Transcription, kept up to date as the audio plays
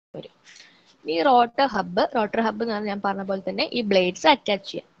വരും. ഈ rotor hub എന്ന് പറഞ്ഞാൽ ഞാൻ പറഞ്ഞ പോലെ തന്നെ ഈ ബ്ലേഡ്സ് അറ്റാച്ച്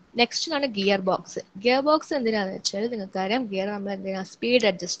ചെയ്യാം. നെക്സ്റ്റ് ആണ് ഗിയർ ബോക്സ്. ഗിയർ ബോക്സ് എന്തിനാണെന്ന് വെച്ചാൽ നിങ്ങൾക്കറിയാം ഗിയർ നമ്മൾ എന്തിനാ സ്പീഡ്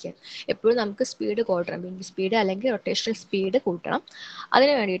അഡ്ജസ്റ്റ് ചെയ്യാൻ. എപ്പോഴും നമുക്ക് സ്പീഡ് കൂട്ടണം, വിൻഡ് സ്പീഡ് അല്ലെങ്കിൽ റൊട്ടേഷണൽ സ്പീഡ് കൂട്ടണം.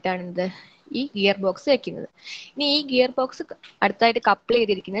 അതിന് വേണ്ടിയിട്ടാണ് എന്ത് ഈ ഗിയർ ബോക്സ് വെക്കുന്നത്. ഇനി ഈ ഗിയർ ബോക്സ് അടുത്തായിട്ട് കപ്പിൾ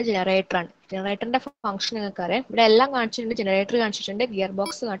ചെയ്തിരിക്കുന്നത് ജനറേറ്ററാണ്. ജനറേറ്ററിന്റെ ഫംഗ്ഷൻ നിങ്ങൾക്കറിയാം. ഇവിടെ എല്ലാം കാണിച്ചിട്ടുണ്ട്, ജനറേറ്റർ കാണിച്ചിട്ടുണ്ട്, ഗിയർ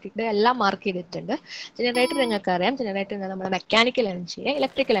ബോക്സ് കാണിച്ചിട്ടുണ്ട്, എല്ലാം മാർക്ക് ചെയ്തിട്ടുണ്ട്. ജനറേറ്റർ നിങ്ങൾക്കറിയാം, ജനറേറ്റർ നമ്മുടെ മെക്കാനിക്കൽ എനർജിയെ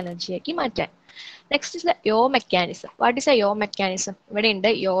ഇലക്ട്രിക്കൽ എനർജിയാക്കി മാറ്റാൻ. നെക്സ്റ്റ് ഇസ് യോ മെക്കാനിസം. വാട്ട് ഇസ് എ യോ മെക്കാനിസം? ഇവിടെ ഉണ്ട്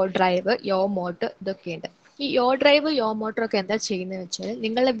യോ ഡ്രൈവ്, യോ മോട്ടർ, ഇതൊക്കെ ഉണ്ട്. ഈ യോ ഡ്രൈവ്, യോ മോട്ടർ ഒക്കെ എന്താ ചെയ്യുന്നത് വെച്ചാൽ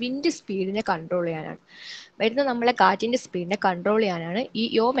നിങ്ങളുടെ വിൻഡ് സ്പീഡിനെ കൺട്രോൾ ചെയ്യാനാണ്. വരുന്ന നമ്മളെ കാറ്റിന്റെ സ്പീഡിനെ കൺട്രോൾ ചെയ്യാനാണ് ഈ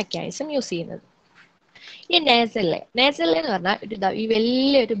യോ മെക്കാനിസം യൂസ് ചെയ്യുന്നത്. ഈ നേസല്ലേ എന്ന് പറഞ്ഞാൽ ഈ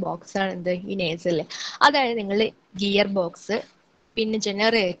വലിയൊരു ബോക്സ് ആണ് എന്ത് ഈ നേസല്ലേ. അതായത് നിങ്ങൾ ഗിയർ ബോക്സ്, പിന്നെ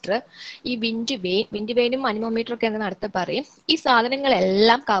ജനറേറ്റർ, ഈ വിൻഡ് വെയിനും അനിമോമീറ്റർ ഒക്കെ എന്ന് അടുത്ത് പറയും. ഈ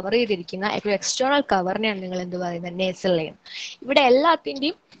സാധനങ്ങളെല്ലാം കവർ ചെയ്തിരിക്കുന്ന ഒരു എക്സ്റ്റേണൽ കവറിനെയാണ് നിങ്ങൾ എന്ത് പറയുന്നത്, നേസൽ ലെയർ. ഇവിടെ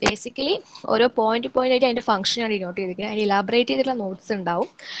എല്ലാത്തിൻ്റെയും ബേസിക്കലി ഓരോ പോയിന്റ് ആയിട്ട് അതിന്റെ ഫംഗ്ഷനാണ് നോട്ട് ചെയ്തിരിക്കുന്നത്. അതിന് ഇലാബറേറ്റ് ചെയ്തിട്ടുള്ള നോട്ട്സ് ഉണ്ടാവും.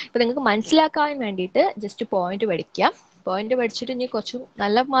 ഇപ്പൊ നിങ്ങൾക്ക് മനസ്സിലാക്കാൻ വേണ്ടിയിട്ട് ജസ്റ്റ് പോയിന്റ് പഠിക്കാം. പോയിന്റ് പഠിച്ചിട്ട് ഇനി കുറച്ച്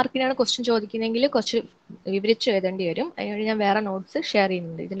നല്ല മാർക്കിനാണ് ക്വസ്റ്റ്യൻ ചോദിക്കുന്നതെങ്കിൽ കുറച്ച് വിവരിച്ച് എഴുതേണ്ടി വരും. അതിനുവേണ്ടി ഞാൻ വേറെ നോട്ട്സ് ഷെയർ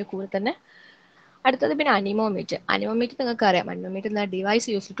ചെയ്യുന്നുണ്ട് ഇതിന്റെ കൂടെ തന്നെ. അടുത്തത് പിന്നെ അനിമോമീറ്റർ. അനിമോമീറ്റർ നിങ്ങൾക്ക് അറിയാം, അനിമോമീറ്റർ എന്ന device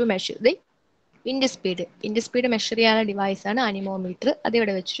use to measure the wind speed measure ചെയ്യാനുള്ള ഡിവൈസ് ആണ് അനിമോമീറ്റർ. അത്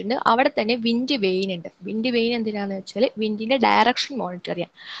ഇവിടെ വെച്ചിട്ടുണ്ട്. അവിടെ തന്നെ വിൻഡ് വെയിൻ ഉണ്ട്. വിൻഡ് വെയിൻ എന്തിനാന്ന് വെച്ചാൽ വിൻഡിന്റെ ഡയറക്ഷൻ മോണിറ്റർ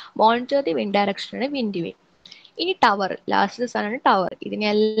ചെയ്യാം. മോണിറ്റർ ദി വിൻഡ് ഡയറക്ഷൻ ആണ് വിൻഡ് വെയിൻ. ഇനി ടവർ, ലാസ്റ്റ് സാധനമാണ് ടവർ.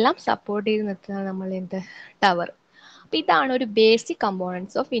 ഇതിനെല്ലാം സപ്പോർട്ട് ചെയ്ത് നിർത്തുന്നത് നമ്മൾ എന്ത് ടവർ. അപ്പൊ ഇതാണ് ഒരു basic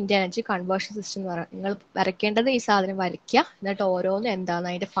components of wind energy conversion system എന്ന് പറയുന്നത്. നിങ്ങൾ വരയ്ക്കേണ്ടത് ഈ സാധനം വരയ്ക്കുക, എന്നിട്ട് ഓരോന്നും എന്താണ്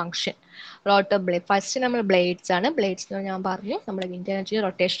അതിന്റെ ഫംഗ്ഷൻ. റോട്ടർ ബ്ലേഡ്, ഫസ്റ്റ് നമ്മൾ ബ്ലേഡ്സ് ആണ്. ബ്ലേഡ്സ് എന്ന് ഞാൻ പറഞ്ഞു നമ്മൾ വിൻഡ് എനർജി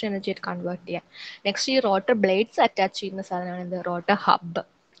റൊട്ടേഷൻ എനർജി ആയിട്ട് കൺവേർട്ട് ചെയ്യാം. നെക്സ്റ്റ് ഈ റോട്ടർ ബ്ലേഡ്സ് അറ്റാച്ച് ചെയ്യുന്ന സാധനമാണ് എന്ത് rotor hub.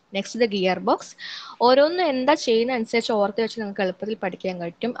 Next the gear box. ഓരോന്നും എന്താ ചെയ്യുന്ന അനുസരിച്ച് ഓർത്ത് വെച്ച് നിങ്ങൾക്ക് എളുപ്പത്തിൽ പഠിക്കാൻ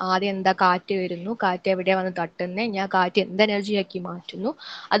പറ്റും. ആദ്യം എന്താ കാറ്റ് വരുന്നു, കാറ്റ് എവിടെ വന്ന് തട്ടുന്നത്, ഞാൻ കാറ്റ് എന്ത് എനർജിയാക്കി മാറ്റുന്നു.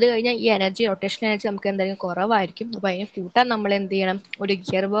 അത് കഴിഞ്ഞാൽ ഈ എനർജി റൊട്ടേഷൻ എനർജി നമുക്ക് എന്തെങ്കിലും കുറവായിരിക്കും. അപ്പോൾ അതിനെ കൂട്ടാൻ നമ്മൾ എന്ത് ചെയ്യണം, ഒരു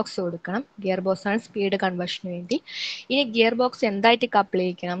ഗിയർ ബോക്സ് കൊടുക്കണം. ഗിയർ ബോക്സ് ആണ് സ്പീഡ് കൺവേർഷന് വേണ്ടി. ഇനി ഗിയർ ബോക്സ് എന്തായിട്ട് കപ്പിൾ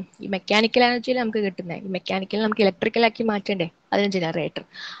ചെയ്യിക്കണം, ഈ മെക്കാനിക്കൽ എനർജിയിൽ നമുക്ക് കിട്ടുന്നത്, ഈ മെക്കാനിക്കൽ നമുക്ക് ഇലക്ട്രിക്കലാക്കി മാറ്റണ്ടേ, അതിന് ജനറേറ്റർ.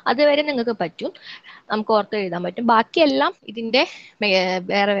 അതുവരെ നിങ്ങൾക്ക് പറ്റും, നമുക്ക് ഓർത്ത് എഴുതാൻ പറ്റും. ബാക്കിയെല്ലാം ഇതിന്റെ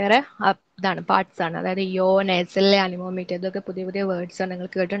വേറെ വേറെ ഇതാണ് പാർട്സ് ആണ്. അതായത് യോ, നെസൽ, അനിമോമീറ്റർ, ഇതൊക്കെ പുതിയ പുതിയ വേർഡ്സ് ആണ്,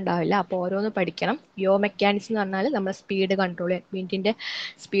 നിങ്ങൾക്ക് കേട്ടിട്ടുണ്ടാവില്ല. അപ്പോൾ ഓരോന്ന് പഠിക്കണം. യോ മെക്കാനിസം എന്ന് പറഞ്ഞാൽ നമ്മൾ സ്പീഡ് കൺട്രോൾ ചെയ്യാൻ, വിൻഡിന്റെ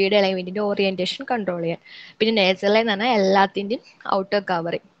സ്പീഡ് അല്ലെങ്കിൽ വിൻഡിന്റെ ഓറിയന്റേഷൻ കൺട്രോൾ ചെയ്യാൻ. പിന്നെ നേസൽ എന്ന് പറഞ്ഞാൽ എല്ലാത്തിൻ്റെയും ഔട്ടർ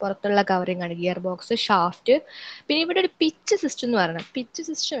കവറിങ്, പുറത്തുള്ള കവറിങ് ആണ്. Gear box, shaft. പിന്നെ ഇവിടെ ഒരു പിച്ച് സിസ്റ്റം എന്ന് പറയുന്നത്, പിച്ച്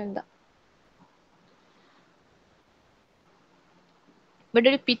സിസ്റ്റം എന്താ, ഇവിടെ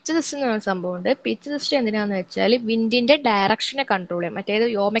ഒരു പിച്ച് സിസ്റ്റം എന്ന് പറയുന്ന സംഭവമുണ്ട്. പിച്ച് സിസ്റ്റം എന്തിനാന്ന് വെച്ചാൽ വിൻഡിന്റെ ഡയറക്ഷനെ കൺട്രോൾ ചെയ്യാം. മറ്റേത്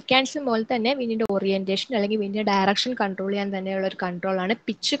യോ മെക്കാനിസം പോലെ തന്നെ വിൻഡിന്റെ ഓറിയന്റേഷൻ അല്ലെങ്കിൽ വിൻഡിന്റെ ഡയറക്ഷൻ കൺട്രോൾ ചെയ്യാൻ തന്നെയുള്ള ഒരു കൺട്രോളാണ്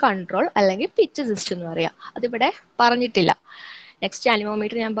പിച്ച് കൺട്രോൾ അല്ലെങ്കിൽ പിച്ച് സിസ്റ്റം എന്ന് പറയുക. അതിവിടെ പറഞ്ഞിട്ടില്ല. നെക്സ്റ്റ്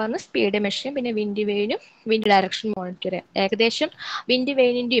അനിമോമീറ്റർ ഞാൻ പറഞ്ഞു, സ്പീഡ് മെഷീൻ, പിന്നെ വിൻഡ് വെയിനും വിൻഡ് ഡയറക്ഷൻ മോണിറ്റർ ചെയ്യാം. ഏകദേശം വിൻഡ്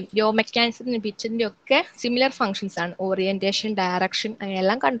വെയിനിന്റെയും യോ മെക്കാനിസത്തിന്റെയും പിച്ചിന്റെയും ഒക്കെ സിമിലർ ഫങ്ഷൻസ് ആണ്, ഓറിയന്റേഷൻ, ഡയറക്ഷൻ,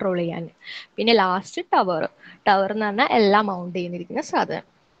 അങ്ങനെയെല്ലാം കൺട്രോൾ ചെയ്യാൻ. പിന്നെ ലാസ്റ്റ് ടവർ. ടവർ എന്ന് പറഞ്ഞാൽ എല്ലാം മൗണ്ട് ചെയ്തിരിക്കുന്ന സാധനം.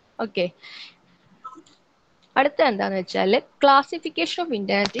 ഓക്കെ, അടുത്ത എന്താന്ന് വെച്ചാൽ classification of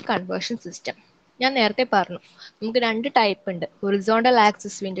wind energy conversion system. ഞാൻ നേരത്തെ പറഞ്ഞു നമുക്ക് രണ്ട് ടൈപ്പ് ഉണ്ട്, ഹൊറിസോണ്ടൽ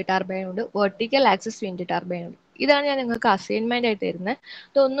ആക്സിസ് വിൻഡ് ടർബൈൻ ഉണ്ട്, വെർട്ടിക്കൽ ആക്സിസ് വിൻഡ് ടർബൈൻ ഉണ്ട്. ഇതാണ് ഞാൻ നിങ്ങൾക്ക് അസൈൻമെന്റ് ആയിട്ട് തരുന്നത്.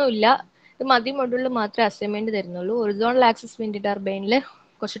 ഇതൊന്നുമില്ല, ഇത് മതി മൊഡ്യൂളിൽ മാത്രമേ അസൈൻമെന്റ് തരുന്നുള്ളൂ. ഹൊറിസോണ്ടൽ ആക്സിസ് വിൻഡ് ടർബൈനിൽ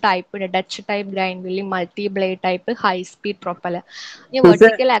കുറച്ച് ടൈപ്പ് ഉണ്ട്, Dutch type, grind wheel, multi blade type, high speed propeller. ഇനി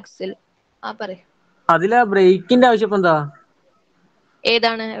വെർട്ടിക്കൽ ആക്സിൽ പറയും. അതിലാ ബ്രേക്കിന്റെ ആവശ്യം ഇപ്പൊ എന്താ?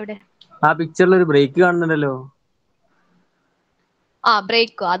 ഏതാണ്, എവിടെ? ആ പിക്ചറിൽ ഒരു ബ്രേക്ക് കാണുന്നുണ്ടല്ലോ.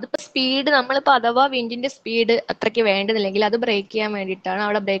 ബ്രേക്കോ? അതിപ്പോ സ്പീഡ്, നമ്മളിപ്പോ അഥവാ വിൻഡിന്റെ സ്പീഡ് അത്രയ്ക്ക് വേണ്ടതില്ലെങ്കിൽ അത് ബ്രേക്ക് ചെയ്യാൻ വേണ്ടിയിട്ടാണ്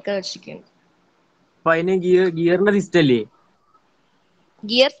അവിടെ ബ്രേക്കർ വെച്ചിരിക്കുന്നത്. അപ്പൊ അതിന് ഗിയറിന്റെ സിസ്റ്റം അല്ലേ?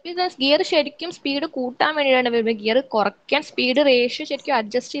 ഗിയർ ശരിക്കും സ്പീഡ് കൂട്ടാൻ വേണ്ടിയിട്ടാണ് വരുന്നത്. ഗിയർ കുറയ്ക്കാൻ സ്പീഡ് റേഷ്യോ ശരിക്കും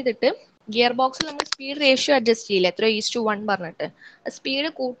അഡ്ജസ്റ്റ് ചെയ്തിട്ട്, ഗിയർ ബോക്സിൽ നമ്മൾ സ്പീഡ് റേഷ്യോ അഡ്ജസ്റ്റ് ചെയ്യില്ല, എത്ര 1:1 പറഞ്ഞിട്ട്.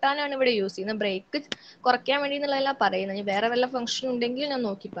 സ്പീഡ് കൂട്ടാനാണ് ഇവിടെ യൂസ് ചെയ്യുന്നത്, ബ്രേക്ക് കുറയ്ക്കാൻ വേണ്ടി എന്നുള്ളതല്ല പറയുന്നത്. ഇനി വേറെ വല്ല ഫംഗ്ഷൻ ഉണ്ടെങ്കിൽ ഞാൻ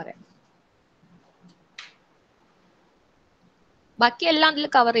നോക്കി പറയാം. ബാക്കി എല്ലാം അതിൽ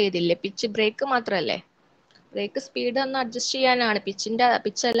കവർ ചെയ്തില്ലേ, പിച്ച് ബ്രേക്ക് മാത്രമല്ലേ. ബ്രേക്ക് സ്പീഡ് ഒന്ന് അഡ്ജസ്റ്റ് ചെയ്യാനാണ്,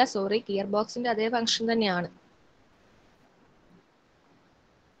 പിച്ചല്ല സോറി, ഗിയർ ബോക്സിന്റെ അതേ ഫംഗ്ഷൻ തന്നെയാണ്.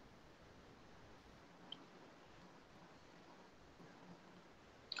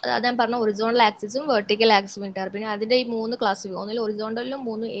 അത് ഞാൻ പറഞ്ഞ ഒറിസോണ്ടൽ ആക്സിസും വെർട്ടിക്കൽ ആക്സിസും വിൻഡ് ടർബൈൻ. അതിന്റെ ഈ 3 ക്ലാസ്, ഒന്നിൽ ഒറിസോണ്ടലിലും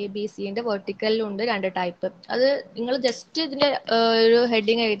 3 ABC ഉണ്ട്, വെർട്ടിക്കലിലും ഉണ്ട് 2 ടൈപ്പ്. അത് നിങ്ങൾ ജസ്റ്റ് ഇതിന്റെ ഒരു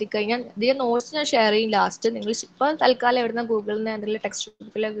ഹെഡിങ് എഴുതി കഴിഞ്ഞാൽ ഇതിന്റെ നോട്ട്സ് ഞാൻ ഷെയർ ചെയ്യും ലാസ്റ്റ്. നിങ്ങൾ ഇപ്പോൾ തൽക്കാലം എവിടുന്ന ഗൂഗിളിൽ നിന്ന് എന്തെങ്കിലും ടെക്സ്റ്റ്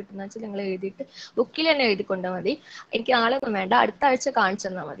ബുക്കിലോ കിട്ടുന്ന വെച്ചാൽ നിങ്ങൾ എഴുതിയിട്ട് ബുക്കിൽ തന്നെ എഴുതിക്കൊണ്ടാൽ മതി. എനിക്ക് ആളൊന്നും വേണ്ട, അടുത്ത ആഴ്ച കാണിച്ചു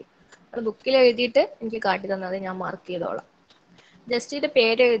തന്നാൽ മതി. അത് ബുക്കിൽ എഴുതിയിട്ട് എനിക്ക് കാട്ടി തന്നാൽ മതി, ഞാൻ മാർക്ക് ചെയ്തോളാം. ജസ്റ്റ് ഇതിന്റെ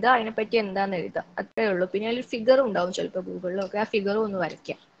പേര് എഴുതുക, അതിനെപ്പറ്റി എന്താണെന്ന് എഴുതുക, അത്രേ ഉള്ളൂ. പിന്നെ അതിൽ ഫിഗറും ഉണ്ടാവും ചിലപ്പോൾ ഗൂഗിളിലൊക്കെ, ആ ഫിഗറും ഒന്ന്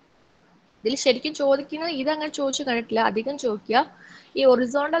വരയ്ക്കാം. ഇതിൽ ശരിക്കും ചോദിക്കുന്നത് ഇതങ്ങനെ ചോദിച്ചു കണ്ടിട്ടില്ല, അധികം ചോദിക്കുക ഈ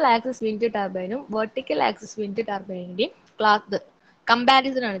horizontal axis wind ടർബൈനും vertical axis wind ടർബൈനിന്റെയും class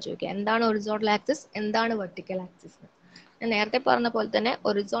comparison ആണ് ചോദിക്കുക. എന്താണ് ഒറിസോണ്ടൽ ആക്സിസ്, എന്താണ് വെർട്ടിക്കൽ ആക്സിസ്. ഞാൻ നേരത്തെ പറഞ്ഞ പോലെ തന്നെ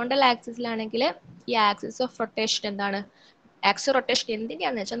ഒറിസോണ്ടൽ ആക്സിസിലാണെങ്കിൽ ഈ ആക്സിസ് ഓഫ് റൊട്ടേഷൻ എന്താണ്, ആക്സിസ് റൊട്ടേഷൻ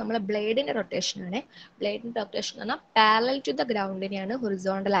എന്തിനാന്ന് വെച്ചാൽ നമ്മളെ ബ്ലേഡിന്റെ റൊട്ടേഷൻ ആണ്. ബ്ലേഡിന്റെ റൊട്ടേഷൻ എന്ന് പറഞ്ഞാൽ parallel to the ഗ്രൗണ്ടിനെയാണ്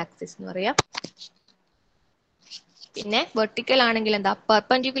horizontal axis എന്ന് പറയാം. പിന്നെ വെർട്ടിക്കൽ ആണെങ്കിൽ എന്താ,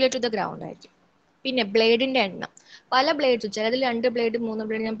 പെർപെൻഡിക്കുലർ ടു ദ ഗ്രൗണ്ട് ആയിരിക്കും. പിന്നെ ബ്ലേഡിന്റെ എണ്ണം, പല ബ്ലേഡ്സും, ചിലതിൽ 2 ബ്ലേഡ് 3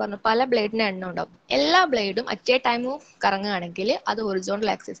 ബ്ലേഡ്, ഞാൻ പറഞ്ഞു പല ബ്ലേഡിന്റെ എണ്ണം ഉണ്ടാവും. എല്ലാ ബ്ലേഡും അറ്റ് എ ടൈം കറങ്ങുകയാണെങ്കിൽ അത്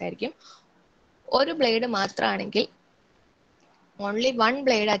ഹൊറിസോണ്ടൽ ആക്സിസ് ആയിരിക്കും. ഒരു ബ്ലേഡ് മാത്രമാണെങ്കിൽ, only 1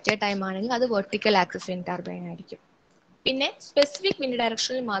 blade at A time ആണെങ്കിൽ അത് വെർട്ടിക്കൽ ആക്സിസ് വിൻഡ് ടർബൈൻ ആയിരിക്കും. പിന്നെ സ്പെസിഫിക് വിൻഡ്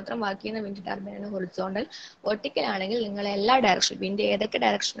ഡയറക്ഷനിൽ മാത്രം വർക്ക് ചെയ്യുന്ന വിൻഡ് ടർബൈൻ ആണ് ഹൊറിസോണ്ടൽ. വെർട്ടിക്കൽ ആണെങ്കിൽ നിങ്ങൾ എല്ലാ ഡയറക്ഷൻ, വിൻഡ് ഏതൊക്കെ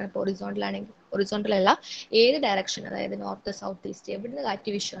ഡയറക്ഷനാണ്, ഇപ്പോൾ ഹൊറിസോണ്ടൽ ആണെങ്കിൽ ഹൊറിസോണ്ടൽ അല്ല, ഏത് ഡയറക്ഷൻ, അതായത് നോർത്ത് സൗത്ത് ഈസ്റ്റ് എവിടുന്ന്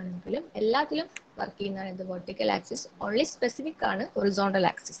കാറ്റ് വീശുകയാണെങ്കിലും എല്ലാത്തിലും വർക്ക് ചെയ്യുന്നതാണ് ഇത് വെർട്ടിക്കൽ ആക്സിസ്. ഓൺലി സ്പെസിഫിക് ആണ് ഹൊറിസോണ്ടൽ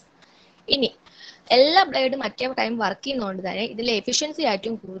ആക്സിസ്. ഇനി എല്ലാ ബ്ലേഡും മറ്റേ ടൈം വർക്ക് ചെയ്യുന്നതുകൊണ്ട് തന്നെ ഇതിലെ എഫിഷ്യൻസി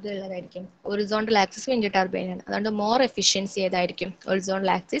ഏറ്റവും കൂടുതലുള്ളതായിരിക്കും ഹൊറിസോണ്ടൽ ആക്സിസ് വിൻഡ് ടർബൈൻ ആണ്. അതുകൊണ്ട് മോർ എഫിഷ്യൻസി ഏതായിരിക്കും,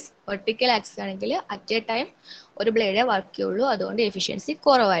 ഹൊറിസോണ്ടൽ ആക്സിസ്. വെർട്ടിക്കൽ ആക്സിസ് ആണെങ്കിൽ അറ്റ് എ ടൈം ഒരു ബ്ലേഡേ വർക്ക് ചെയ്യുള്ളൂ, അതുകൊണ്ട് എഫിഷ്യൻസി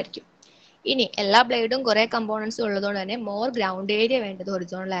കുറവായിരിക്കും. ഇനി എല്ലാ ബ്ലേഡും കുറെ കമ്പോണൻസ് ഉള്ളതുകൊണ്ട് തന്നെ മോർ ഗ്രൗണ്ട് ഏരിയ വേണ്ടത്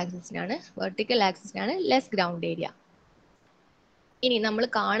horizontal ആക്സിസിനാണ്, vertical ആക്സിസിനാണ് less ground area. ഇനി നമ്മൾ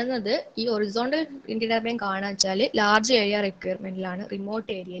കാണുന്നത് ഈ ഒറിസോണ്ടൽ വിൻഡ് ടർബൈൻ കാണാൻ വെച്ചാൽ ലാർജ് ഏരിയ റിക്വയർമെന്റിലാണ്, റിമോട്ട്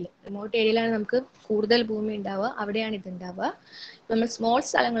ഏരിയയിലാണ് നമുക്ക് കൂടുതൽ ഭൂമി ഉണ്ടാവുക, അവിടെയാണ് ഇത് ഉണ്ടാവുക. നമ്മൾ സ്മോൾ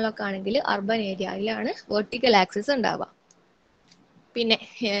സ്ഥലങ്ങളിലൊക്കെ ആണെങ്കിൽ അർബൻ ഏരിയയിലാണ് വെർട്ടിക്കൽ ആക്സിസ് ഉണ്ടാവുക. പിന്നെ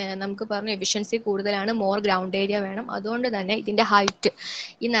നമുക്ക് പറഞ്ഞു എഫിഷ്യൻസി കൂടുതലാണ്, മോർ ഗ്രൗണ്ട് ഏരിയ വേണം. അതുകൊണ്ട് തന്നെ ഇതിന്റെ ഹൈറ്റ്,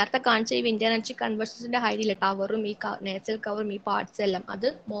 ഈ നേരത്തെ കാണിച്ച ഈ വിൻഡ് എനർജി കൺവേർട്ടേഴ്സിന്റെ ഹൈറ്റില്ല, ടവറും ഈ നേച്ചറൽ കവറും ഈ പാർട്സ് എല്ലാം, അത്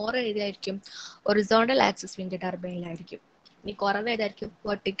മോർ ഏതായിരിക്കും, ഒറിസോണ്ടൽ ആക്സിസ് വിൻഡ് ടർബൈനിലായിരിക്കും. ഇനി കുറവ് ഏതായിരിക്കും,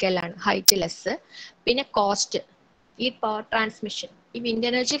 വെർട്ടിക്കലാണ്, ഹൈറ്റ് ലെസ്. പിന്നെ കോസ്റ്റ്, ഈ പവർ ട്രാൻസ്മിഷൻ, ഈ വിൻഡ്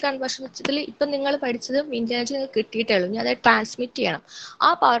എനർജി കൺവേർഷനിൽ ഇപ്പം നിങ്ങൾ പഠിച്ചത് വിൻഡ് എനർജി നിങ്ങൾക്ക് കിട്ടിയിട്ടേ ഉള്ളൂ, ഇനി അത് ട്രാൻസ്മിറ്റ് ചെയ്യണം. ആ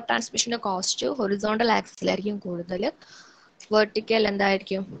പവർ ട്രാൻസ്മിഷന്റെ കോസ്റ്റ് ഹൊറിസോണ്ടൽ ആക്സിസിലായിരിക്കും കൂടുതൽ, വെർട്ടിക്കൽ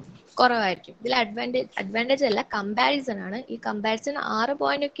എന്തായിരിക്കും, കുറവായിരിക്കും. ഇതിൽ അഡ്വാൻറ്റേജ് അല്ല, കമ്പാരിസൺ ആണ്. ഈ കമ്പാരിസൺ 6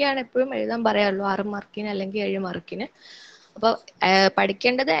 പോയിന്റ് ഒക്കെയാണ് എപ്പോഴും എഴുതാൻ പറയാറുള്ളൂ, 6 മാർക്കിന് അല്ലെങ്കിൽ 7 മാർക്കിന്. അപ്പോൾ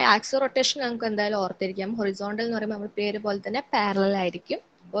പഠിക്കേണ്ടത് ആക്സിസ് റൊട്ടേഷൻ നമുക്ക് എന്തായാലും ഓർത്തിരിക്കാം. ഹൊറിസോണ്ടൽ എന്ന് പറയുമ്പോൾ നമ്മൾ പേര് പോലെ തന്നെ പാരലൽ ആയിരിക്കും,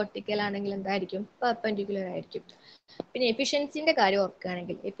 വെർട്ടിക്കൽ ആണെങ്കിൽ എന്തായിരിക്കും, പെർപെൻഡിക്കുലർ ആയിരിക്കും. പിന്നെ എഫിഷ്യൻസിന്റെ കാര്യം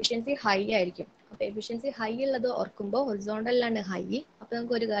ഓർക്കുകയാണെങ്കിൽ എഫിഷ്യൻസി ഹൈ ആയിരിക്കും. അപ്പൊ എഫിഷ്യൻസി ഹൈ ഉള്ളത് ഓർക്കുമ്പോൾ ഹൊറിസോണ്ടലിലാണ് ഹൈ. അപ്പൊ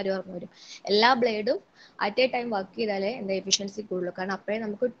നമുക്ക് ഒരു കാര്യം ഓർമ്മ വരും, എല്ലാ ബ്ലേഡും അറ്റ് എ ടൈം വർക്ക് ചെയ്താലേ എന്താ എഫിഷ്യൻസി കൂടുതലൂ. കാരണം അപ്പോഴേ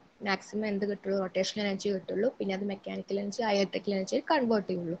നമുക്ക് മാക്സിമം എന്ത് കിട്ടുള്ളൂ, റൊട്ടേഷണൽ എനർജി കിട്ടുള്ളൂ. പിന്നെ അത് mechanical energy electrical energy convert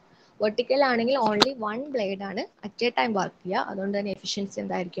ചെയ്യുള്ളൂ. വെർട്ടിക്കൽ ആണെങ്കിൽ ഓൺലി 1 ബ്ലേഡ് ആണ് അറ്റ് എ ടൈം വർക്ക് ചെയ്യുക, അതുകൊണ്ട് തന്നെ എഫിഷ്യൻസി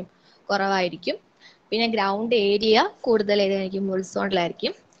എന്തായിരിക്കും, കുറവായിരിക്കും. പിന്നെ ഗ്രൗണ്ട് ഏരിയ കൂടുതൽ ഏതായിരിക്കും,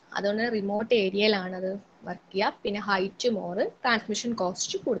 ഹൊറിസോണ്ടലായിരിക്കും. അതുകൊണ്ട് റിമോട്ട് ഏരിയയിലാണ് അത് വർക്ക് ചെയ്യുക. പിന്നെ ഹൈറ്റ് മോർ, ട്രാൻസ്മിഷൻ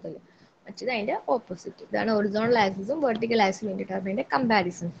കോസ്റ്റ് കൂടുതൽ. മറ്റേത് അതിന്റെ ഓപ്പോസിറ്റ്. ഇതാണ് ഹൊറിസോണ്ടൽ ആക്സിസും വെർട്ടിക്കൽ ആക്സിസും വിൻഡ് ടർബൈനിന്റെ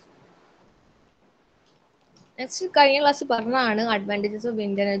കമ്പാരിസൺ. നെക്സ്റ്റ് കഴിഞ്ഞ ക്ലാസ് പറഞ്ഞതാണ് അഡ്വാൻറ്റേജസ് ഓഫ്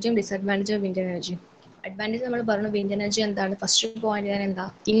വിൻഡ് എനർജിയും ഡിസഡ്വാൻറ്റേജ് ഓഫ് വിൻഡ് എനർജിയും. അഡ്വാൻറ്റേജ് നമ്മൾ പറഞ്ഞു, വിൻഡ് എനർജി എന്താണ്, ഫസ്റ്റ് പോയിന്റ് എന്താ,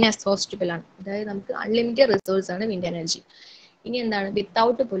 ഇൻഎക്സോസ്റ്റിബിൾ ആണ്, അതായത് നമുക്ക് അൺലിമിറ്റഡ് റിസോഴ്സ് ആണ് വിൻഡ് എനർജി. ഇനി എന്താണ്,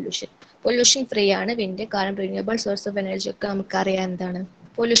 വിത്തൗട്ട് പൊല്യൂഷൻ ഫ്രീ ആണ് വിൻഡ്, കാരണം റിന്യൂവബിൾ സോഴ്സ് ഓഫ് എനർജി ഒക്കെ നമുക്കറിയാം എന്താണ്,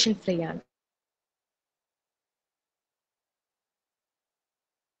 പൊല്യൂഷൻ ഫ്രീ ആണ്.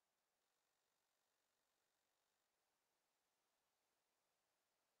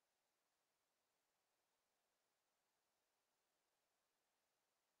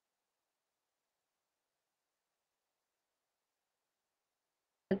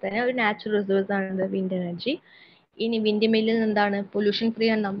 തന്നെ ഒരു നാച്ചുറൽ റിസോഴ്സ് ആണ് വിൻഡ് എനർജി. ഇനി വിൻഡ് മില്ലിൽ എന്താണ്, പൊല്യൂഷൻ ഫ്രീ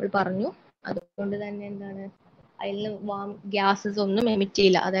ആണ് നമ്മൾ പറഞ്ഞു. അതുകൊണ്ട് തന്നെ എന്താണ്, അതിൽ ഗ്യാസസ് ഒന്നും എമിറ്റ്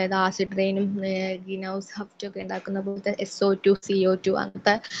ചെയ്യില്ല, അതായത് ആസിഡ് റെയിനും ഗ്രീൻ ഹൗസ് ഹഫ്റ്റ് ഒക്കെ ഉണ്ടാക്കുന്ന പോലത്തെ SO2 CO2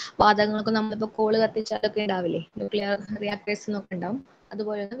 അങ്ങനത്തെ വാതകങ്ങളൊക്കെ നമ്മളിപ്പോൾ കോള് കത്തിച്ചാലൊക്കെ ഉണ്ടാവില്ലേ, ന്യൂക്ലിയർ റിയാക്ടേഴ്സ് എന്നൊക്കെ ഉണ്ടാവും,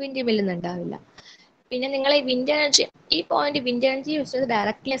 അതുപോലെയൊന്നും വിൻഡ് മില്ലിൽ നിന്ന് ഉണ്ടാവില്ല. പിന്നെ നിങ്ങൾ ഈ വിൻഡ് എനർജി, ഈ point wind energy use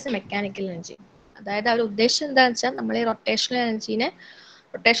directly as A mechanical energy, അതായത് അവർ ഉദ്ദേശം എന്താണെന്ന് വെച്ചാൽ നമ്മൾ ഈ റൊട്ടേഷണൽ എനർജീനെ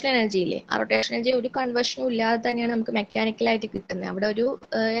റൊട്ടേഷൻ എനർജി ഇല്ലേ, ആ റൊട്ടേഷൻ എനർജി ഒരു കൺവേർഷനും ഇല്ലാതെ തന്നെയാണ് നമുക്ക് മെക്കാനിക്കലായിട്ട് കിട്ടുന്നത്. അവിടെ ഒരു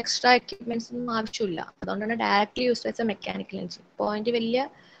എക്സ്ട്രാ എക്യുപ്മെന്റ്സ് ഒന്നും ആവശ്യമില്ല. അതുകൊണ്ടാണ് ഡയറക്ട്ലി യൂസ് ചെയ്ത മെക്കാനിക്കൽ എനർജി. പോയിന്റ് വലിയ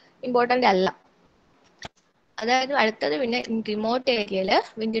ഇമ്പോർട്ടന്റ് അല്ല. അതായത് അടുത്തത് പിന്നെ റിമോട്ട് ഏരിയയിൽ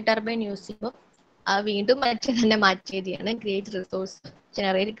വിൻഡ് ടർബൈൻ യൂസ് ചെയ്യുമ്പോൾ വീണ്ടും മാറ്റിയതാണ് great resource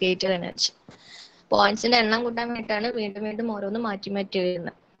generate greater energy. പോയിന്റ്സിന്റെ എണ്ണം കൂട്ടാൻ വേണ്ടിയിട്ടാണ് വീണ്ടും വീണ്ടും ഓരോന്ന് മാറ്റി മാറ്റി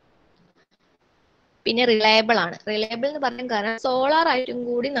വരുന്നത്. പിന്നെ റിലയബിൾ ആണ്. റിലയബിൾ എന്ന് പറയാൻ കാരണം സോളാർ ആയിട്ടും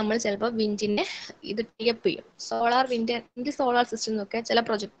കൂടി നമ്മൾ ചിലപ്പോൾ വിൻഡിനെ ഇത് ടൈപ്പ് ചെയ്യും. സോളാർ വിൻഡ് സോളാർ സിസ്റ്റം എന്നൊക്കെ ചില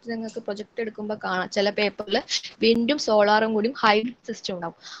പ്രൊജക്ട് നിങ്ങൾക്ക് പ്രൊജക്ട് എടുക്കുമ്പോൾ കാണാം, ചില പേപ്പറിൽ വിൻഡും സോളാറും കൂടി ഹൈബ്രിഡ് സിസ്റ്റം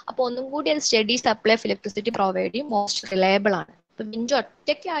ഉണ്ടാവും. അപ്പോൾ ഒന്നും കൂടി അത് study supply of electricity provide ചെയ്യും, മോസ്റ്റ് റിലയബിൾ ആണ്. ഇപ്പൊ വിൻഡ്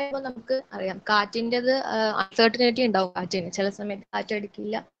ഒറ്റയ്ക്ക് ആയപ്പോൾ നമുക്ക് അറിയാം കാറ്റിൻ്റെത് അൺസർട്ടനിറ്റി ഉണ്ടാവും. കാറ്റിന് ചില സമയത്ത്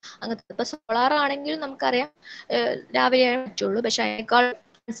കാറ്റടിക്കില്ല അങ്ങനത്തെ. ഇപ്പൊ സോളാർ ആണെങ്കിലും നമുക്കറിയാം രാവിലെ പറ്റുള്ളൂ, പക്ഷെ അതിനേക്കാൾ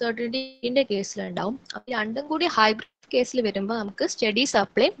അൺസർട്ടനിറ്റിന്റെ കേസിലുണ്ടാവും. അപ്പൊ രണ്ടും കൂടി ഹൈബ്രിഡ് കേസിൽ വരുമ്പോൾ നമുക്ക് study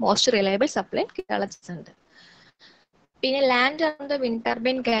supply most reliable supply കിട്ടാനുള്ള ചാൻസ് ഉണ്ട്. പിന്നെ land around the wind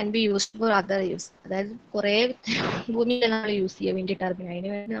turbine can be used for other use. അതായത് കുറെ ഭൂമിയിൽ നമ്മൾ യൂസ് ചെയ്യുക വിൻഡ് ടർബൈൻ.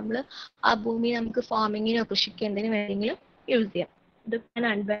 അതിന് വേണ്ടി നമ്മൾ ആ ഭൂമി നമുക്ക് ഫാമിങ്ങിനോ കൃഷിക്കോ എന്തിനു വേണമെങ്കിലും യൂസ് ചെയ്യാം. ഇതൊക്കെയാണ്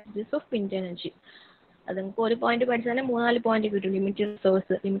അഡ്വാൻറ്റേജസ് ഓഫ് വിൻഡ് എനർജി. അത് നമുക്ക് ഒരു പോയിന്റ് പഠിച്ചാൽ തന്നെ 3-4 പോയിന്റ് കിട്ടും.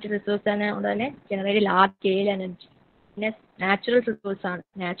 ലിമിറ്റഡ് റിസോഴ്സ് തന്നെ ജനറേറ്റ് ലാർജ് സ്കെയിൽ എനർജി. പിന്നെ നാച്ചുറൽ റിസോഴ്സ് ആണ്.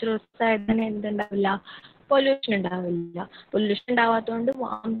 നാച്ചുറൽ റിസോഴ്സ് ആയിട്ട് തന്നെ എന്തുണ്ടാവില്ല, പൊല്യൂഷൻ ഉണ്ടാവില്ല. Pollution ഉണ്ടാവാത്തതുകൊണ്ട്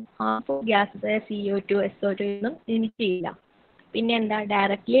harmful gases CO2 SO2 ഒന്നും എമിറ്റ് ചെയ്യില്ല. പിന്നെ എന്താ,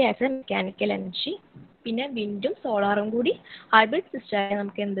 directly as A mechanical energy. പിന്നെ വിൻഡും സോളാറും കൂടി ഹൈബ്രിഡ് സിസ്റ്റം ആയി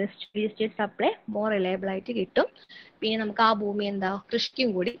നമുക്ക് എന്ത് steady state supply more reliable ആയിട്ട് കിട്ടും. പിന്നെ നമുക്ക് ആ ഭൂമി എന്താ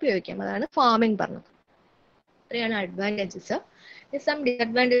കൃഷിക്കും കൂടി ഉപയോഗിക്കാം. അതാണ് ഫാമിംഗ് പറഞ്ഞത്. ഇത്രയാണ് അഡ്വാൻറ്റേജസ്. Some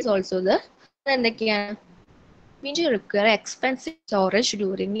disadvantages also. എന്തൊക്കെയാണ്? Wind require expensive storage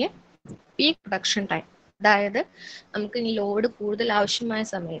during peak production time. അതായത് നമുക്ക് ഈ ലോഡ് കൂടുതൽ ആവശ്യമായ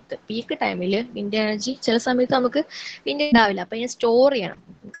സമയത്ത് പീക്ക് ടൈമിൽ വിൻഡ് എനർജി ചില സമയത്ത് നമുക്ക് വിൻഡ് ഉണ്ടാവില്ല, അപ്പൊ ഇതിനെ സ്റ്റോർ ചെയ്യണം.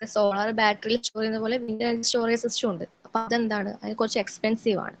 സോളാർ ബാറ്ററിയിൽ സ്റ്റോർ ചെയ്യുന്ന പോലെ വിൻഡ് എനർജി സ്റ്റോറേജ് സിസ്റ്റം ഉണ്ട്. അപ്പൊ അതെന്താണ്, അത് കുറച്ച്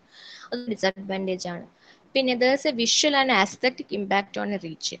എക്സ്പെൻസീവ് ആണ്, അത് ഡിസഡ്വാൻറ്റേജ് ആണ്. പിന്നെ there's a visual and aesthetic impact on a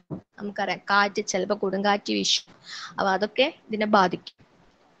region. നമുക്കറിയാം കാറ്റ് ചിലപ്പോൾ കൊടുങ്കാറ്റ് വീശും, അപ്പൊ അതൊക്കെ ഇതിനെ ബാധിക്കും.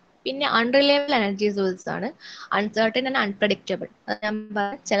 പിന്നെ അൺറിലയബിൾ എനർജി സോഴ്സ് ആണ്. Uncertain and unpredictable.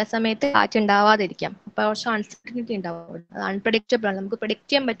 ചില സമയത്ത് കാറ്റ് ഉണ്ടാവാതിരിക്കാം, അപ്പൊ കുറച്ച് അൺസർട്ടനിറ്റി ഉണ്ടാവും. അത് അൺപ്രഡിക്റ്റബിൾ ആണ്, നമുക്ക് പ്രഡിക്റ്റ്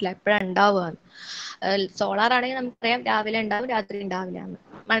ചെയ്യാൻ പറ്റില്ല എപ്പോഴാണ് ഉണ്ടാവുക. സോളാർ ആണെങ്കിൽ നമുക്കറിയാം രാവിലെ ഉണ്ടാവും രാത്രി ഉണ്ടാവില്ല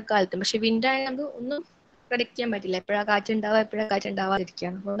മഴക്കാലത്തും. പക്ഷെ വിൻഡ് ആണെങ്കിൽ നമുക്ക് ഒന്നും പ്രഡിക്റ്റ് ചെയ്യാൻ പറ്റില്ല, എപ്പോഴാണ് കാറ്റ് ഉണ്ടാവുക എപ്പോഴാണ് കാറ്റ്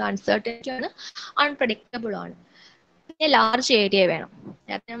ഉണ്ടാവാതിരിക്കുകയാണ്. അതുകൊണ്ട് അൺസർട്ടനിറ്റി ആണ്, അൺപ്രഡിക്റ്റബിൾ ആണ്. പിന്നെ ലാർജ് ഏരിയ വേണം.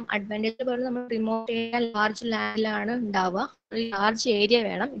 അഡ്വാൻറ്റേജ് പറഞ്ഞാൽ നമ്മൾ റിമോട്ട് ഏരിയ ലാർജ് ലാൻഡിലാണ് ഉണ്ടാവുക. ഒരു ലാർജ് ഏരിയ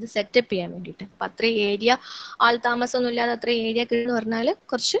വേണം ഇത് സെറ്റപ്പ് ചെയ്യാൻ വേണ്ടിയിട്ട്. അപ്പൊ അത്ര ഏരിയ ആൾ താമസമൊന്നും ഇല്ലാതെ അത്ര ഏരിയ കിട്ടുമെന്ന് പറഞ്ഞാൽ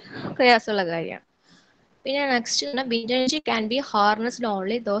കുറച്ച് പ്രയാസമുള്ള കാര്യമാണ്. പിന്നെ next wind energy can be ഹാർനസ്ഡ്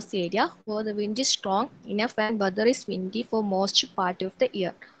only those area for the wind is strong enough and whether is windy four most part of the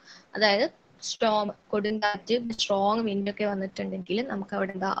year. അതായത് കൊടുങ്കാറ്റ് സ്ട്രോങ് വിൻഡൊക്കെ വന്നിട്ടുണ്ടെങ്കിൽ നമുക്ക്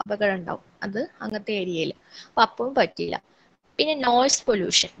അവിടെ എന്താ അപകടം ഉണ്ടാവും, അത് അങ്ങനത്തെ ഏരിയയിൽ. അപ്പൊ അപ്പോഴും പറ്റില്ല. പിന്നെ നോയ്സ്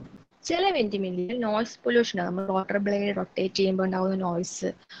പൊല്യൂഷൻ. ചില വിൻഡ് മില്ലിൽ നോയ്സ് പൊല്യൂഷൻ ഉണ്ടാവും. നമ്മൾ റോട്ടർ ബ്ലേഡ് റൊട്ടേറ്റ് ചെയ്യുമ്പോൾ ഉണ്ടാവുന്ന നോയ്സ്,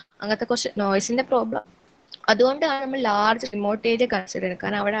 അങ്ങനത്തെ കുറച്ച് നോയ്സിന്റെ പ്രോബ്ലം. അതുകൊണ്ടാണ് നമ്മൾ ലാർജ് റിമോട്ട് ഏരിയ കൺസിഡർ ചെയ്യുന്നത്.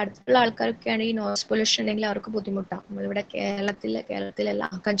 കാരണം അവിടെ അടുത്തുള്ള ആൾക്കാരൊക്കെയാണ് ഈ നോയ്സ് പൊല്യൂഷൻ ഉണ്ടെങ്കിൽ അവർക്ക് ബുദ്ധിമുട്ടാണ്. നമ്മളിവിടെ കേരളത്തിലല്ല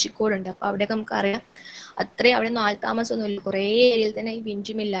കഞ്ചിക്കോട് ഉണ്ട്, അപ്പൊ അവിടെയൊക്കെ നമുക്കറിയാം അത്രയും അവിടെ ഒന്നും ആൾത്താമസമൊന്നും ഇല്ല, കുറേ ഏരിയയിൽ തന്നെ ഈ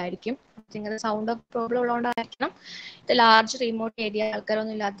വിൻഡ് മില്ലായിരിക്കും. ഇങ്ങനത്തെ സൗണ്ട് ഓഫ് പ്രോബ്ലം ഉള്ളതുകൊണ്ടായിരിക്കണം ഇത് ലാർജ് റിമോട്ട് ഏരിയ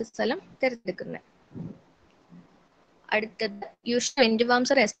ആൾക്കാരൊന്നും ഇല്ലാത്ത സ്ഥലം തിരഞ്ഞെടുക്കുന്നത്. അടുത്തത് usual wind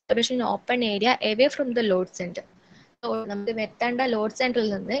farms R established in open area away from the load centre. നമുക്ക് എത്തേണ്ട ലോഡ് സെന്ററിൽ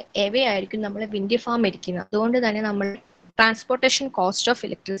നിന്ന് എവേ ആയിരിക്കും നമ്മൾ വിൻഡ് ഫാം ഇരിക്കുന്നത്. അതുകൊണ്ട് തന്നെ നമ്മൾ transportation cost of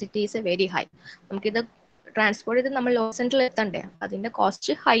electricity is very high. നമുക്കിത് ട്രാൻസ്പോർട്ട് ചെയ്ത് നമ്മൾ ലോഡ് സെന്ററിൽ എത്തണ്ടേ, അതിന്റെ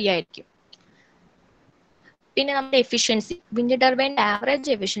കോസ്റ്റ് ഹൈ ആയിരിക്കും. പിന്നെ നമ്മുടെ എഫിഷ്യൻസി, വിൻഡ് ടർബൈൻ്റെ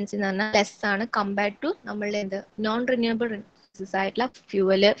ആവറേജ് എഫിഷ്യൻസി എന്ന് പറഞ്ഞാൽ ലെസ് ആണ് കമ്പയർഡ് ടു നമ്മളുടെ നോൺ റിന്യൂവബിൾ റിസോഴ്സസ് ആയിട്ടുള്ള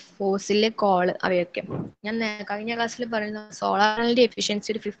ഫ്യൂവല്, ഫോസില്, കോള് അവയൊക്കെ. ഞാൻ കഴിഞ്ഞ ക്ലാസ്സിൽ പറയുന്ന സോളാറിന്റെ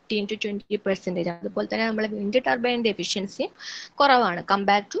എഫിഷ്യൻസി ഒരു 15-20%. അതുപോലെ തന്നെ നമ്മുടെ വിൻഡ് ടർബൈൻ്റെ എഫിഷ്യൻസി കുറവാണ്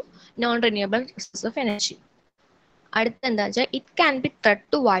compared to non renewable resources of energy. അടുത്ത എന്താ വെച്ചാൽ it can be threat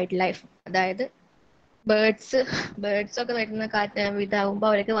to wild life. അതായത് ബേർഡ്സ് ഒക്കെ വരുന്ന ഇതാവുമ്പോൾ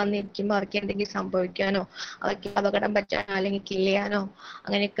അവരൊക്കെ വന്നിരിക്കുമ്പോൾ അവർക്ക് എന്തെങ്കിലും സംഭവിക്കാനോ അവർക്ക് അപകടം പറ്റാനോ അല്ലെങ്കിൽ കിൽ ചെയ്യാനോ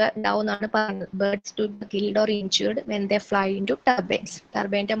അങ്ങനെയൊക്കെ ഉണ്ടാവുമെന്നാണ് പറയുന്നത്. Birds to killed or ഇൻജുർഡ് when they fly in to turbines.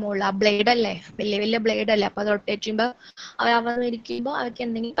 ടർബൈൻ്റെ മുകളിൽ ആ ബ്ലേഡ് അല്ലേ, വലിയ വലിയ ബ്ലേഡ് അല്ലേ, അപ്പൊ അത് റൊട്ടേറ്റ് ചെയ്യുമ്പോൾ അവർ വന്നിരിക്കുമ്പോൾ അവർക്ക്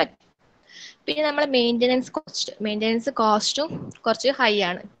എന്തെങ്കിലും പറ്റും. പിന്നെ നമ്മളെ മെയിൻ്റെനൻസ് കോസ്റ്റും കുറച്ച് ഹൈ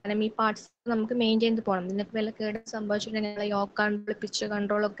ആണ്. കാരണം ഈ പാർട്സ് നമുക്ക് മെയിൻറ്റെയിൻ ചെയ്ത് പോകണം. ഇതിനൊക്കെ വല്ല കേട് സംഭവിച്ചിട്ടുണ്ടെങ്കിൽ യോക്ക് കൺട്രോൾ പിച്ച്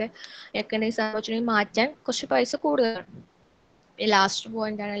കൺട്രോൾ ഒക്കെ സംഭവിച്ചിട്ടുണ്ടെങ്കിൽ മാറ്റാൻ കുറച്ച് പൈസ കൂടുതലാണ്. ലാസ്റ്റ്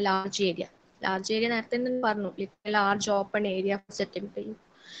പോയിന്റ് ആണ് ലാർജ് ഏരിയ. ലാർജ് ഏരിയ നേരത്തെ പറഞ്ഞു, large open area four setting.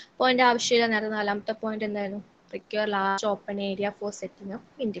 Point ആവശ്യമില്ല. നേരത്തെ നാലാമത്തെ പോയിന്റ് എന്തായിരുന്നു? Require large open area four setting of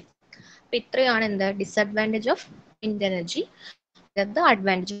wind. അപ്പൊ ഇത്രയാണ് എന്ത് disadvantage of wind energy,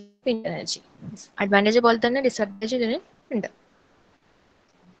 advantage of wind energy. Advantage പോലെ തന്നെ ഡിസഡ്വാൻറ്റേജ് ഇതിന് ഉണ്ട്.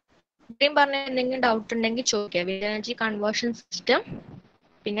 ഇത്രയും പറഞ്ഞ എന്തെങ്കിലും ഡൗട്ട് ഉണ്ടെങ്കിൽ ചോദിക്കാം. വിൻഡ് എനർജി കൺവേർഷൻ സിസ്റ്റം,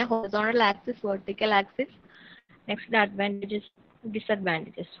 പിന്നെ horizontal axis, vertical axis, next advantages,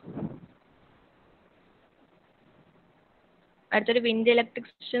 disadvantages. അടുത്തൊരു വിൻഡ് ഇലക്ട്രിക്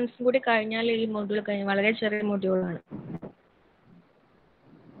സിസ്റ്റംസ് കൂടി കഴിഞ്ഞാൽ ഈ മൊഡ്യൂൾ കഴിഞ്ഞ്, വളരെ ചെറിയ മൊഡ്യൂളാണ്.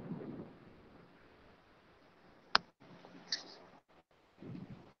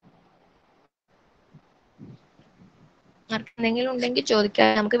 എന്തെങ്കിലും ഉണ്ടെങ്കിൽ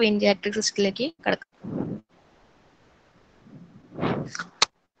ചോദിക്കാം. നമുക്ക് വിൻഡ് ഇലക്ട്രിക് സിസ്റ്റത്തിലേക്ക് കിടക്കാം.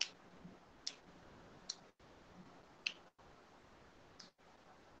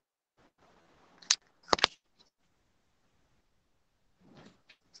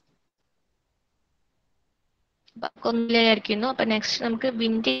 ഒന്നിലായിരിക്കുന്നു. അപ്പൊ നെക്സ്റ്റ് നമുക്ക്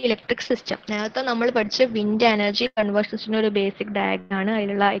വിൻഡ് ഇലക്ട്രിക് സിസ്റ്റം. നേരത്തെ നമ്മൾ പഠിച്ച വിൻഡ് എനർജി കൺവേർഷൻസിന്റെ ഒരു ബേസിക് ഡയഗ്രം ആണ്.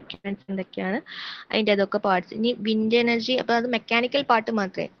 അതിലുള്ള എക്യുപ്മെന്റ്സ് എന്തൊക്കെയാണ്, അതിന്റെ അതൊക്കെ പാർട്സ്. ഇനി വിൻഡ് എനർജി, അപ്പൊ അത് മെക്കാനിക്കൽ പാർട്ട്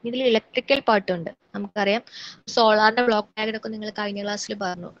മാത്രമേ. ഇതിൽ ഇലക്ട്രിക്കൽ പാർട്ട് ഉണ്ട്. നമുക്കറിയാം സോളാറിന്റെ ബ്ലോക്ക് ഡയഗ്രം ഒക്കെ നിങ്ങൾ കഴിഞ്ഞ ക്ലാസ്സിൽ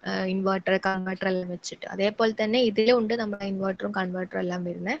പറഞ്ഞു, ഇൻവെർട്ടർ കൺവെർട്ടർ എല്ലാം വെച്ചിട്ട്. അതേപോലെ തന്നെ ഇതിലും ഉണ്ട് നമ്മുടെ ഇൻവെർട്ടറും കൺവെർട്ടറും എല്ലാം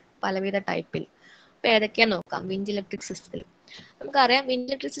വരുന്ന പലവിധ ടൈപ്പിൽ. അപ്പൊ ഏതൊക്കെയാ നോക്കാം വിൻഡ് ഇലക്ട്രിക് സിസ്റ്റത്തിൽ. നമുക്കറിയാം വിൻഡ്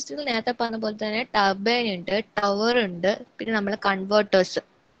ഇലക്ട്രിക് സിസ്റ്റത്തിൽ നേരത്തെ പറഞ്ഞ പോലെ തന്നെ ടർബൈൻ ഉണ്ട്, ടവർ ഉണ്ട്, പിന്നെ നമ്മളെ കൺവേർട്ടേഴ്സ്.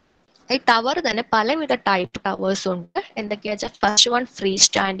 ഈ ടവർ തന്നെ പലവിധ ടൈപ്പ് ടവേഴ്സ് ഉണ്ട്. എന്തൊക്കെയാ വെച്ചാൽ first one free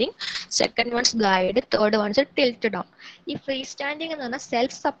standing, second once guide, third once tilt down. ഈ ഫ്രീ സ്റ്റാൻഡിങ് എന്ന് പറഞ്ഞാൽ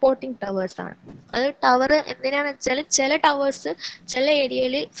സെൽഫ് സപ്പോർട്ടിങ് ടവേഴ്സ് ആണ്. അത് ടവർ എന്തിനാന്ന് വെച്ചാൽ ചില ടവേഴ്സ് ചില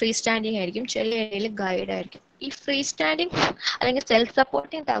ഏരിയയിൽ ഫ്രീ സ്റ്റാൻഡിങ് ആയിരിക്കും, ചില ഏരിയയിൽ ഗൈഡ് ആയിരിക്കും. ഈ ഫ്രീ സ്റ്റാൻഡിങ് അല്ലെങ്കിൽ സെൽഫ്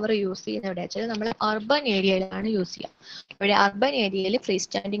സപ്പോർട്ടിങ് ടവർ യൂസ് ചെയ്യുന്ന എവിടെ വെച്ചാൽ നമ്മൾ അർബൻ ഏരിയയിലാണ് യൂസ് ചെയ്യുക. ഇവിടെ അർബൻ ഏരിയയിൽ ഫ്രീ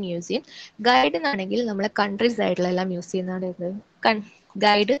സ്റ്റാൻഡിങ് യൂസ് ചെയ്യും. ഗൈഡ് എന്നാണെങ്കിൽ നമ്മളെ കൺട്രി സൈഡിലെല്ലാം യൂസ് ചെയ്യുന്നതാണ്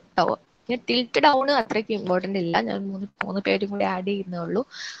ഗൈഡ് ടവർ. പിന്നെ ടിൽറ്റ് ഡൗൺ അത്രയ്ക്ക് ഇമ്പോർട്ടൻ്റ് ഇല്ല, ഞാൻ മൂന്ന് പേരും കൂടി ആഡ് ചെയ്യുന്നേ ഉള്ളൂ.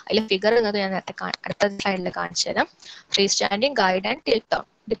 അതിൽ ഫിഗർ എന്നത് ഞാൻ നേരത്തെ അടുത്ത സ്ലൈഡിൽ കാണിച്ചു തരാം. Free standing, guide and tilt down,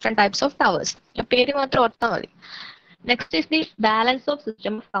 different types of towers. പേര് മാത്രം ഓർത്താൽ മതി. Next is the balance of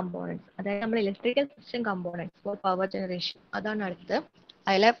system of components, അതായത് നമ്മൾ electrical system components four power generation, അതാണ് അടുത്ത്.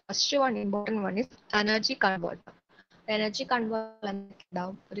 അതിലെ first one important one is energy converter. Energy converter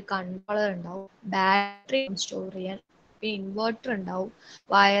ഉണ്ടാവും, ഒരു കൺട്രോളർ ഉണ്ടാവും, ബാറ്ററി സ്റ്റോർ ചെയ്യാൻ, പിന്നെ ഇൻവെർട്ടർ ഉണ്ടാവും,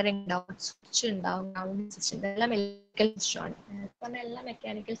 വയറിംഗ് ഉണ്ടാവും, സ്വിച്ച് ഉണ്ടാവും, ഗ്രൗണ്ടിങ് സിസ്റ്റം. ഇതെല്ലാം ഇലക്ട്രിക്കൽ സിസ്റ്റം ആണ്. പറഞ്ഞ എല്ലാം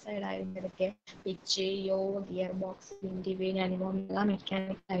മെക്കാനിക്കൽ സൈഡ് ആയിരുന്നു. ഇതൊക്കെ പിച്ച്, യോ, ഗിയർ ബോക്സ്, വിൻഡ് അനിമോം എല്ലാം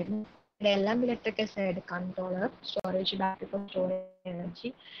മെക്കാനിക്കൽ ആയിരുന്നു. ഇവിടെ എല്ലാം electrical side. Controller, storage, battery four storage energy,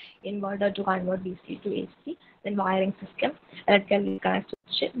 inverter to convert DC to AC, then wiring system, electrical connect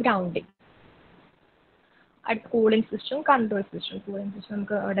switch, grounding. അടുത്ത cooling system, control system. Cooling system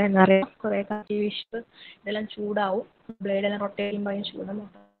നമുക്ക് അവിടെ എന്താ പറയുക, കുറെ വിഷ് ഇതെല്ലാം ചൂടാവും, ബ്ലേഡ് എല്ലാം റൊട്ടേറ്റ് ചെയ്യുമ്പോൾ അതിന്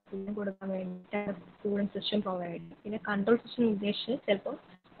ചൂടും കൊടുക്കാൻ വേണ്ടിയിട്ടാണ് കൂളിംഗ് സിസ്റ്റം പ്രൊവൈഡ് ചെയ്യുന്നത്. പിന്നെ കൺട്രോൾ സിസ്റ്റം ഉദ്ദേശിച്ച് ചിലപ്പോൾ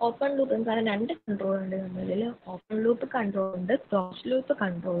ഓപ്പൺ ലൂപ്പ്, കാരണം രണ്ട് കൺട്രോൾ ഉണ്ട് നമ്മളിൽ. ഓപ്പൺ ലൂപ്പ് കൺട്രോൾ ഉണ്ട്, ക്ലോസ് ലൂപ്പ്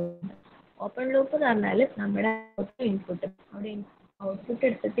കൺട്രോൾ ഉണ്ട്. ഓപ്പൺ ലൂപ്പ് എന്ന് പറഞ്ഞാൽ നമ്മുടെ ഇൻപുട്ട്, അവിടെ ഔട്ട്പുട്ട്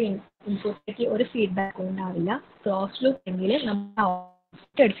എടുത്തിട്ട് ഇൻപുട്ടിലേക്ക് ഒരു ഫീഡ്ബാക്ക് ഉണ്ടാവില്ല. ക്ലോസ് ലൂപ്പ് എങ്കിൽ നമ്മൾ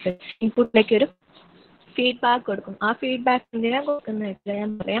ഔട്ട്പുട്ട് എടുത്തിട്ട് ഇൻപുട്ടിലേക്ക് ഒരു ഫീഡ്ബാക്ക് കൊടുക്കും. ആ ഫീഡ്ബാക്ക് എന്തിനാണ് കൊടുക്കുന്നത് വെച്ചാൽ ഞാൻ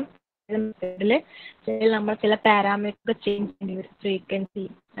പറയാം, മെത്തേഡിൽ നമ്മൾ ചില പാരാമീറ്റർ ചേഞ്ച് ചെയ്യേണ്ടി വരും. ഫ്രീക്വൻസി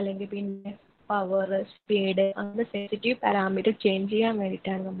അല്ലെങ്കിൽ പിന്നെ പവർ, സ്പീഡ്, അങ്ങനത്തെ സെൻസിറ്റീവ് പാരാമീറ്റർ ചേഞ്ച് ചെയ്യാൻ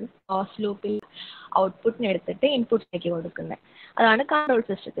വേണ്ടിയിട്ടാണ് നമ്മൾ ക്ലോസ് ലൂപ്പിൽ ഔട്ട്പുട്ടിന് എടുത്തിട്ട് ഇൻപുട്ടിലേക്ക് കൊടുക്കുന്നത്. അതാണ് കൺട്രോൾ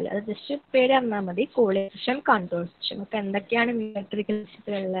സിസ്റ്റത്തിൽ. അത് ജസ്റ്റ് പേര് അറിഞ്ഞാൽ മതി, കൂളിംഗ് സിസ്റ്റം, കൺട്രോൾ സിസ്റ്റം. അപ്പോൾ എന്തൊക്കെയാണ് ഇലക്ട്രിക്കൽ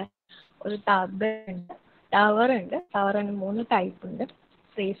സിസ്റ്റത്തിലുള്ള ഒരു ടവർ ഉണ്ട്. ടവറിന് 3 ടൈപ്പ് ഉണ്ട്.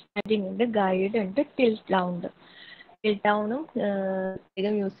 ഫ്രീ സ്റ്റാൻഡിങ് ഉണ്ട്, ഗൈഡ് ഉണ്ട്, ടിൽറ്റ് ഡൗൺ ഉണ്ട്. ടിൽറ്റ് ഡൗണും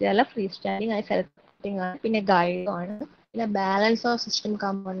അധികം യൂസ് ചെയ്യാറില്ല. ഫ്രീ സ്റ്റാൻഡിങ് ആയി സെൽഫ് സപ്പോർട്ടിങ് ആണ്, പിന്നെ ഗൈഡും ആണ്. പിന്നെ balance of system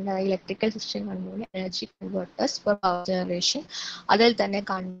component, electrical system component, energy converters four power generation, അതിൽ തന്നെ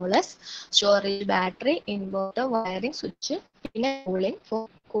controllers, storage, battery, inverter, wiring, switch, പിന്നെ cooling four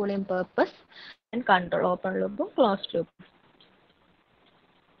cooling purpose and control, open ലൂപ്പും ക്ലോസ് ലൂപ്പും.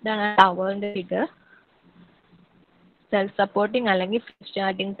 ഇതാണ് ടവറിന്റെ ഫിഗർ. സെൽഫ് സപ്പോർട്ടിങ് അല്ലെങ്കിൽ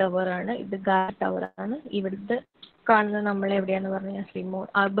സ്റ്റാർട്ടിങ് ടവർ ആണ്. ഇത് guide tower ആണ്. ഇവിടുത്തെ കാണുന്നത് നമ്മൾ എവിടെയാന്ന് പറഞ്ഞാൽ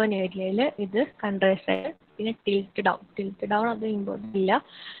റിമോട്ട് അർബൻ ഏരിയയിൽ. ഇത് കൺട്രി സൈഡ്. പിന്നെ ടിൽറ്റ് ഡൗൺ. ടിൽറ്റ് ഡൗൺ അത് ഇമ്പോർട്ടൻ്റ് ഇല്ല,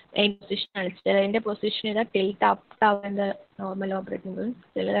 പൊസിഷൻ ആണ്. ചിലതിൻ്റെ പൊസിഷൻ ഇതാ, tilt up ടവറിൻ്റെ normal operating position,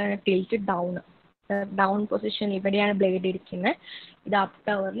 ചിലതാണ് ടിൽറ്റ് ഡൗൺ. ഡൗൺ പൊസിഷൻ ഇവിടെയാണ് ബ്ലേഡ് ഇരിക്കുന്നത്. ഇത് അപ്പ്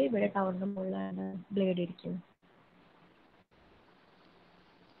ടവറിൽ ഇവിടെ ടവറിൻ്റെ മുകളിലാണ് ബ്ലേഡ് ഇരിക്കുന്നത്.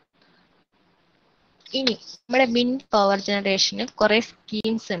 ഇനി നമ്മുടെ വിൻഡ് പവർ ജനറേഷന് കുറെ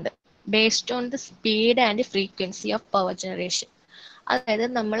സ്കീംസ് ഉണ്ട് based on the speed and frequency of power generation. അതായത്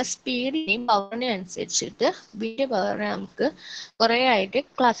നമ്മളെ സ്പീഡിനെയും പവറിനെയും അനുസരിച്ചിട്ട് വിൻഡ് പവറിനെ നമുക്ക് കുറെ ആയിട്ട്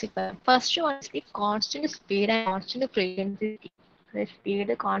ക്ലാസിഫൈ ചെയ്യാം. First one is the constant speed and constant frequency.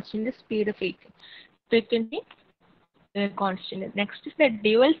 Speed constant, speed frequency constant. Next is the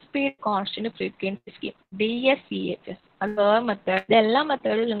dual speed constant frequency scheme, DSCFS. അത് വേറെ മെത്തേഡ്. ഇതെല്ലാ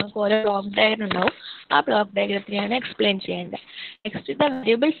മെത്തേഡിലും നിങ്ങൾക്ക് ഓരോ ബ്ലോക്ക് ഡയഗ്രം ഉണ്ടാവും. ആ ബ്ലോക്ക് ഡയഗ്രത്തിനെയാണ് എക്സ്പ്ലെയിൻ ചെയ്യേണ്ടത്. Next the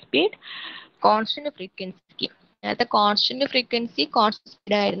variable speed constant frequency scheme. നേരത്തെ constant frequency constant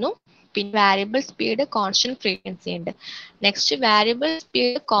speed ആയിരുന്നു. പിന്നെ വാരിയബിൾ സ്പീഡ് കോൺസ്റ്റന്റ് ഫ്രീക്വൻസി ഉണ്ട്. Next variable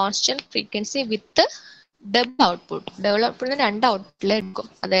speed constant frequency with double output. Double ഔട്ട്പുട്ടിന് രണ്ട് ഔട്ട്പുട്ടിൽ എടുക്കും,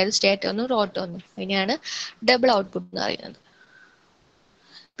 അതായത് സ്റ്റേറ്റ് ഒന്നും റോട്ട് ഒന്നും. അതിനെയാണ് ഡബിൾ ഔട്ട്പുട്ട് എന്ന് പറയുന്നത്.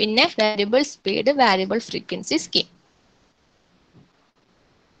 പിന്നെ variable speed variable frequency scheme.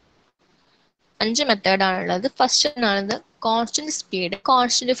 5 മെത്തേഡാണുള്ളത്. First ആണത് constant speed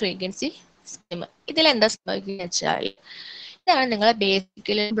constant frequency scheme. ഇതിൽ എന്താ സംഭവിക്കുക വെച്ചാൽ ഇതാണ് നിങ്ങളെ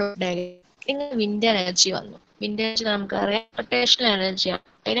ബേസിക്കലി ബ്ലോക്ക് ഡയഗ്രം. നിങ്ങൾ വിൻഡ് എനർജി വന്നു. വിൻഡ് എനർജി നമുക്കറിയാം റൊട്ടേഷണൽ എനർജിയാണ്.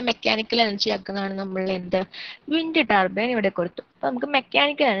 അതിനെ മെക്കാനിക്കൽ എനർജി ആക്കുന്നതാണ് നമ്മൾ എന്ത് വിൻഡ് ടർബൈൻ ഇവിടെ കൊടുത്തു. അപ്പൊ നമുക്ക്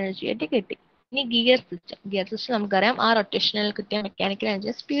മെക്കാനിക്കൽ എനർജി ആയിട്ട് കിട്ടി. ഇനി ഗിയർ സിസ്റ്റം നമുക്കറിയാം ആ റൊട്ടേഷനിൽ കിട്ടിയ mechanical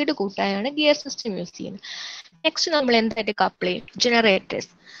energy speed കൂട്ടാനാണ് gear system use ചെയ്യുന്നത്. നെക്സ്റ്റ് നമ്മൾ എന്തായിട്ട് കപ്പിൾ ചെയ്യും?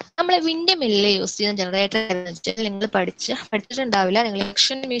 ജനറേറ്റേഴ്സ്. നമ്മൾ വിൻഡ് മില്ലിൽ യൂസ് ചെയ്യുന്ന ജനറേറ്റർ നിങ്ങൾ പഠിച്ചിട്ടുണ്ടാവില്ല. നിങ്ങൾ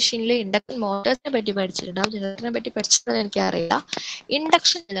ഇൻഡക്ഷൻ മെഷീനിൽ ഇൻഡക്ഷൻ മോട്ടോഴ്സിനെ പറ്റി പഠിച്ചിട്ടുണ്ടാവും. ജനറേറ്ററിനെ പറ്റി പഠിച്ചത് എനിക്കറിയില്ല.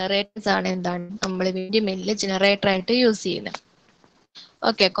 ഇൻഡക്ഷൻ ജനറേറ്റേഴ്സ് ആണ് എന്താണ് നമ്മൾ വിൻഡ് മില്ലിൽ ജനറേറ്റർ ആയിട്ട് യൂസ് ചെയ്യുന്നത്.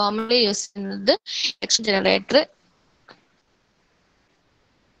 ഓക്കെ, കോമൺലി യൂസ് ചെയ്യുന്നത് ഇൻഡക്ഷൻ ജനറേറ്റർ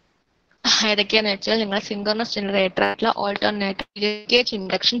ഏതൊക്കെയാന്ന് വെച്ചാൽ നിങ്ങൾ സിൻക്രണസ് ജനറേറ്റർ ആയിട്ടുള്ള alternator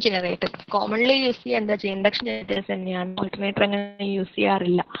induction generator. Commonly use ചെയ്യുക ഇൻഡക്ഷൻ ജനറേറ്റേഴ്സ് തന്നെയാണ്. ഓൾട്ടർനേറ്റർ അങ്ങനെ യൂസ്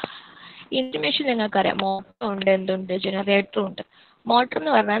ചെയ്യാറില്ല. ഇൻഫർമേഷൻ നിങ്ങൾക്കറിയാം, മോട്ടർ ഉണ്ട്, എന്തുണ്ട്, ജനറേറ്ററും ഉണ്ട്. മോട്ടർ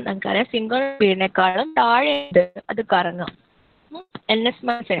എന്ന് പറഞ്ഞാൽ നമുക്കറിയാം സിൻക്രണസ് സ്പീഡിനേക്കാളും താഴെ അത് കറങ്ങാം. NS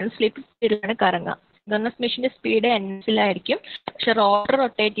സ്ലിപ്പ് സ്പീഡിലാണ് കറങ്ങുക. സിൻക്രണസ് മെഷീന്റെ സ്പീഡ് NS-ലായിരിക്കും. പക്ഷെ റോട്ടർ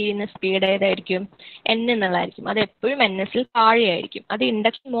റൊട്ടേറ്റ് ചെയ്യുന്ന സ്പീഡ് ഏതായിരിക്കും? N എന്നുള്ളതായിരിക്കും. അത് എപ്പോഴും NS-ൽ താഴെയായിരിക്കും. അത്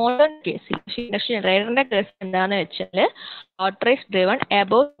ഇൻഡക്ഷൻ മോട്ടറിന്റെ കേസിൽ. പക്ഷെ ഇൻഡക്ഷൻ ജനറേറ്ററിന്റെ കേസ് എന്താണെന്ന് വെച്ചാൽ rotor is driven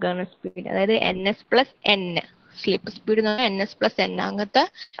above synchronous speed, അതായത് NS+N. സ്ലിപ്പ് സ്പീഡ് എന്ന് പറഞ്ഞാൽ NS+N. അങ്ങനത്തെ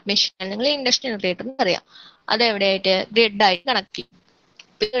മെഷീൻ നിങ്ങൾ ഇൻഡക്ഷൻ ജനറേറ്റർ എന്ന് പറയാം. അത് എവിടെയായിട്ട് ഗ്രിഡായിട്ട് കണക്ട് ചെയ്യും.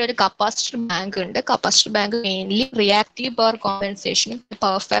 പിന്നെ ഒരു കപ്പാസിറ്റർ ബാങ്ക് ഉണ്ട്. Capacitor bank mainly reactive power കോമ്പൻസേഷനും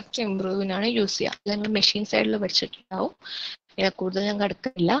power factor ഇംപ്രൂവിനാണ് use ചെയ്യുക. നിങ്ങൾ മെഷീൻ സൈഡിൽ പഠിച്ചിട്ടുണ്ടാവും. കൂടുതൽ ഞങ്ങൾ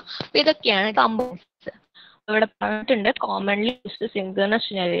എടുക്കുന്നില്ല. അപ്പൊ ഇതൊക്കെയാണ് കമ്പോണൻസ്. ഇവിടെ പറഞ്ഞിട്ടുണ്ട് കോമൺലി യൂസ്ഡ് സിൻക്രണസ്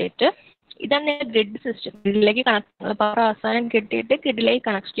ജനറേറ്റർ. ഇതാണ് ഗ്രിഡ് സിസ്റ്റം. ഗ്രിഡിലേക്ക് കണക്ട് പവർ അവസാനം കിട്ടിയിട്ട് ഗ്രിഡിലേക്ക്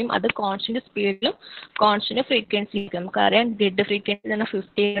കണക്ട് ചെയ്യും. അത് കോൺസ്റ്റന്റ് സ്പീഡിലും കോൺസ്റ്റന്റ് ഫ്രീക്വൻസിയിലും. നമുക്കറിയാം ഗ്രിഡ് ഫ്രീക്വൻസി തന്നെ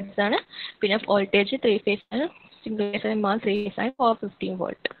 50 Hz ആണ്. പിന്നെ വോൾട്ടേജ് 3 phase ആണ്. സിംഗിൾ ഫേസ് ആയി 3 phase ആയി 415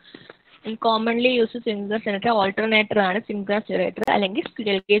 volt. Commonly use synchronous generator alternator ആണ് സിൻക്രണസ് ജനറേറ്റർ അല്ലെങ്കിൽ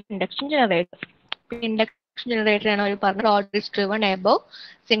squirrel cage induction generator. Induction generator ആണ് അവർ പറഞ്ഞത് rotor is driven above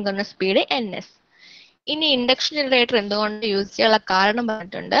synchronous speed NS. ഇനി ഇൻഡക്ഷൻ ജനറേറ്റർ എന്തുകൊണ്ട് യൂസ് ചെയ്യാനുള്ള കാരണം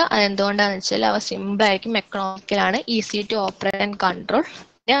പറഞ്ഞിട്ടുണ്ട്. അത് എന്തുകൊണ്ടാന്ന് വെച്ചാൽ അവ സിമ്പിൾ ആയിരിക്കും, എക്കണോമിക്കലാണ്, easy to operate and control.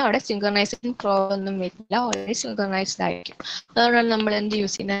 അവിടെ സിൻക്രണൈസേഷൻ പ്രോബ്ലം ഒന്നും വരില്ല, ഓൾറെഡി സിൻക്രണൈസ്ഡ് ആയിരിക്കും. അതുകൊണ്ടാണ് നമ്മൾ എന്ത്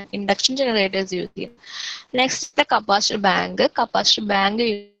യൂസ് ചെയ്യുന്നത്? ഇൻഡക്ഷൻ ജനറേറ്റേഴ്സ് യൂസ് ചെയ്യുന്നത്. Next capacitor bank. Capacitor bank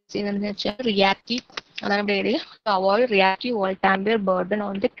use ചെയ്യുന്നതെന്ന് വെച്ചാൽ റിയാക്റ്റീവ്, അതാണ് ഇവിടെ avoid reactive വോൾട്ടാമ്പിയർ burden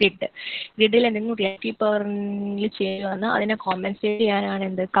on the grid. ഗ്രിഡിൽ എന്തെങ്കിലും റിയാക്റ്റീവ് പവറിൽ ചെയ്തു വന്നാൽ അതിനെ കോമ്പൻസേറ്റ് ചെയ്യാനാണ്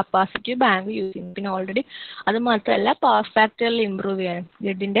എന്ത് കപ്പാസിറ്റീവ് ബാങ്ക് യൂസ് ചെയ്യുന്നത്. പിന്നെ ഓൾറെഡി അത് മാത്രമല്ല പവർ ഫാക്ടറിൽ ഇംപ്രൂവ് ചെയ്യാനും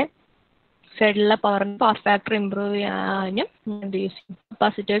ഗ്രിഡിന്റെ സൈഡിലുള്ള പവർ ഫാക്ടർ ഇംപ്രൂവ് ചെയ്യാനും എന്ത് യൂസ് ചെയ്യും?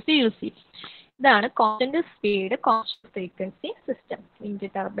 കപ്പാസിറ്റേഴ്സ് യൂസ് ചെയ്യും. ഇതാണ് constant speed constant frequency system. Wind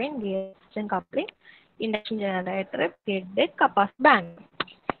turbine, gear system, coupling, induction generator, grid, capacitor bank.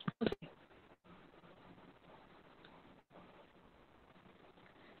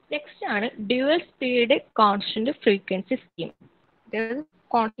 Next ആണ് dual speed constant frequency scheme.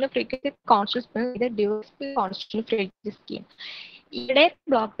 Constant frequency constant speed, dual speed constant frequency scheme. ഇവിടെ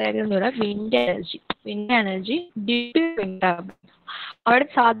block diagram എന്ന് പറയുന്നത് wind energy wind turbine. അവിടെ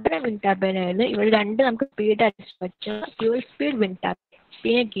സാധാരണ wind turbine ആയിരുന്നു. ഇവിടെ രണ്ട് നമുക്ക് സ്പീഡ് അഡ്ജസ്റ്റ് പറ്റുന്ന ഡ്യുവൽ സ്പീഡ് വിൻഡ് ടർബൈൻ,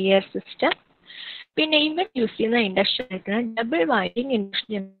 പിന്നെ ഗിയർ സിസ്റ്റം. പിന്നെ ഇവിടെ യൂസ് ചെയ്യുന്ന induction generator double winding induction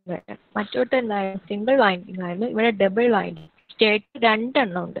generator. മറ്റോട്ട് എന്തായിരുന്നു? സിംഗിൾ വൈൻഡിങ് ആയിരുന്നു. ഇവിടെ ഡബിൾ വൈൻഡിങ്. സ്റ്റേറ്റ്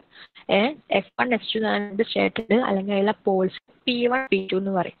രണ്ടെണ്ണം ഉണ്ട്. S1 S2 സ്റ്റേറ്റ് ഉണ്ട്. അല്ലെങ്കിൽ അതിലെ പോൾസ് P1 P2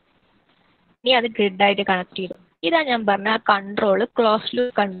 എന്ന് പറയും. ഇനി അത് ഗ്രിഡായിട്ട് കണക്ട് ചെയ്തു. ഇതാ ഞാൻ പറഞ്ഞ ആ കൺട്രോൾ, ക്ലോസ്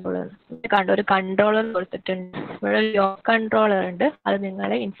ലൂപ്പ് കൺട്രോളർ. കണ്ട ഒരു കൺട്രോളർ കൊടുത്തിട്ടുണ്ട്. ഇവിടെ ലോ കൺട്രോളർ ഉണ്ട്, അത്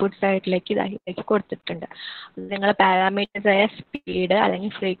നിങ്ങളെ ഇൻപുട്ട് സൈഡിലേക്ക് ഇതാക്കി കൊടുത്തിട്ടുണ്ട്. നിങ്ങളെ പാരാമീറ്റേഴ്സ് ആയ സ്പീഡ്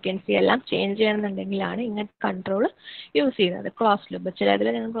അല്ലെങ്കിൽ ഫ്രീക്വൻസി എല്ലാം ചേഞ്ച് ചെയ്യണമെന്നുണ്ടെങ്കിലാണ് ഇങ്ങനത്തെ കൺട്രോൾ യൂസ് ചെയ്യുന്നത്. ക്ലോസ് ലൂപ്പ്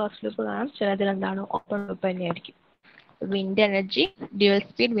ചിലതിൽ നിങ്ങൾ ക്ലോസ് ലൂപ്പ് കാണാം, ചിലതിൽ എന്താണ് ഓപ്പൺ ലൂപ്പ് തന്നെയായിരിക്കും. Wind energy, dual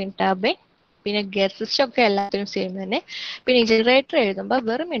speed wind turbine, പിന്നെ ഗിയർ സിസ്റ്റം ഒക്കെ എല്ലാത്തിനും സെയിം തന്നെ. പിന്നെ ജനറേറ്റർ എഴുതുമ്പോൾ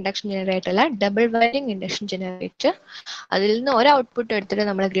വെറും ഇൻഡക്ഷൻ ജനറേറ്റർ അല്ല, ഡബിൾ വയറിംഗ് ഇൻഡക്ഷൻ ജനറേറ്റർ. അതിൽ നിന്ന് ഒരു ഔട്ട്പുട്ട് എടുത്തിട്ട്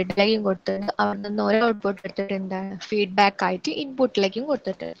നമ്മൾ ഗ്രിഡിലേക്കും കൊടുത്തിട്ടുണ്ട്, അവിടെ നിന്ന് ഒരു ഔട്ട്പുട്ട് എടുത്തിട്ട് എന്താണ് ഫീഡ്ബാക്ക് ആയിട്ട് ഇൻപുട്ടിലേക്കും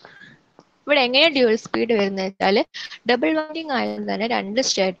കൊടുത്തിട്ടുണ്ട്. ഇവിടെ എങ്ങനെ ഡ്യുവൽ സ്പീഡ് വരുന്നത് വെച്ചാൽ ഡബിൾ വയറിംഗ് ആയതുകൊണ്ട് തന്നെ 2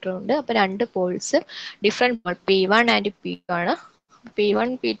 സ്റ്റേറ്റർ ഉണ്ട്. അപ്പോൾ 2 Paul's different P1 and P2 ആണ്.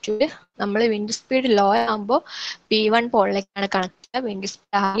 P1 P2 നമ്മൾ വിൻഡ് സ്പീഡ് ലോ ആകുമ്പോൾ P1 പോളിലേക്കാണ് കണക്ട് ചെയ്യുക, വിൻഡ്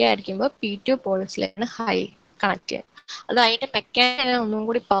സ്പീഡ് ഹൈ ആയിരിക്കുമ്പോൾ P2 പോൾസിലേക്കാണ് ഹൈ കണക്ട് ചെയ്യുക. അത് അതിന്റെ മെക്കാനിസം ഒന്നും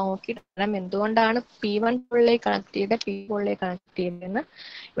കൂടി നോക്കിയിട്ട് പറയാം എന്തുകൊണ്ടാണ് P1 പോളിലേക്ക് കണക്ട് ചെയ്ത് P പോളിലേക്ക് കണക്ട് ചെയ്യുന്നതെന്ന്.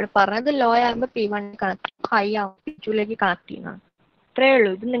 ഇവിടെ പറഞ്ഞത് ലോ ആകുമ്പോൾ P1 കണക്ട് ചെയ്യും, ഹൈ ആകുമ്പോൾ P2ലേക്ക് കണക്ട് ചെയ്യുന്നതാണ്. ഇത്രയേ ഉള്ളൂ.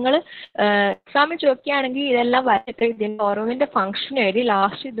 ഇത് നിങ്ങൾ എക്സാമിൽ ചോദിക്കുകയാണെങ്കിൽ ഇതെല്ലാം വരച്ചിട്ട് ഇതിന്റെ ഓരോന്നിന്റെ ഫംഗ്ഷൻ എഴുതി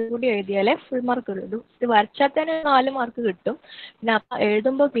ലാസ്റ്റ് ഇത് കൂടി എഴുതിയാലേ ഫുൾ മാർക്ക് കിട്ടും. ഇത് വരച്ചാൽ തന്നെ 4 മാർക്ക് കിട്ടും. പിന്നെ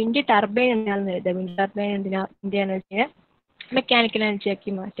എഴുതുമ്പോൾ വിൻഡ് ടർബൈൻ എന്താണെന്ന് എഴുതുക. വിൻഡ് ടർബൈൻ എന്തിനാ, വിൻഡ് എനർജിയെ മെക്കാനിക്കൽ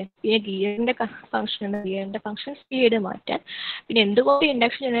എനർജിയാക്കി മാറ്റാൻ. പിന്നെ ഗിയറിന്റെ ഫംഗ്ഷൻ ഉണ്ട്, ഗിയറിന്റെ ഫംഗ്ഷൻ സ്പീഡ് മാറ്റാൻ. പിന്നെ എന്തുകൊണ്ട്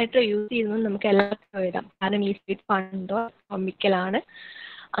ഇൻഡക്ഷൻ ജനറേറ്റർ യൂസ് ചെയ്യുന്നത് നമുക്ക് എല്ലാവർക്കും എഴുതാം, കാരണം ഈ സ്പീഡ് ഫണ്ടോ ഒമിക്കലാണ്.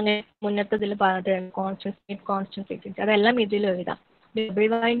 അങ്ങനെ മുന്നത്തതിൽ പറഞ്ഞിട്ടുണ്ട് കോൺസ്റ്റന്റ് സ്പീഡ് കോൺസ്റ്റന്റ് ഫ്രീക്വൻസി, അതെല്ലാം ഇതിൽ എഴുതാം. ഡബിൾ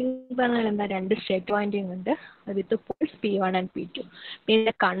വൈൻഡിങ് പറഞ്ഞാൽ എന്താ, 2 സ്റ്റേറ്റ് വൈൻഡിങ് ഉണ്ട് വിത്ത് പോൾസ് P1 ആൻഡ് P2.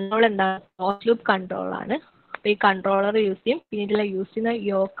 പിന്നെ കൺട്രോൾ എന്താണ്, ക്ലോസ് ലൂപ്പ് കൺട്രോൾ ആണ്. അപ്പോൾ ഈ കൺട്രോളർ യൂസ് ചെയ്യും. പിന്നെ ഇതിൽ യൂസ് ചെയ്യുന്ന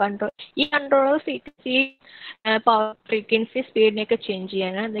യോ കൺട്രോൾ, ഈ controller frequency power frequency സ്പീഡിനെയൊക്കെ change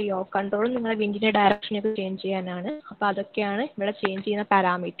ചെയ്യാനാണ്. യോ കൺട്രോൾ നിങ്ങളുടെ വിൻഡിന്റെ ഡയറക്ഷനൊക്കെ ചേഞ്ച് ചെയ്യാനാണ്. അപ്പോൾ അതൊക്കെയാണ് ഇവിടെ ചേഞ്ച് ചെയ്യുന്ന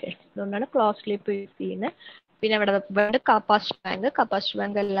പാരാമീറ്റേഴ്സ്. അതുകൊണ്ടാണ് ക്ലോസ് ലൂപ്പ് യൂസ് ചെയ്യുന്നത്. പിന്നെ ഇവിടെ കപ്പാസിറ്റി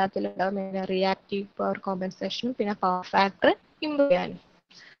ബാങ്ക് എല്ലാത്തിലും ഉണ്ടാവും. പിന്നെ റിയാക്റ്റീവ് പവർ കോമ്പൻസേഷനും പിന്നെ പവർ ഫാക്ടർ ഇമ്പ്രൂവ് ചെയ്യാനും.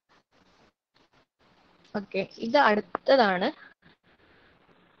 ഓക്കെ, ഇത് അടുത്തതാണ്.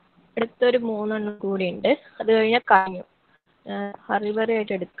 അടുത്തൊരു 3 എണ്ണം കൂടി ഉണ്ട്, അത് കഴിഞ്ഞാൽ കഴിഞ്ഞു. ഹറിബറി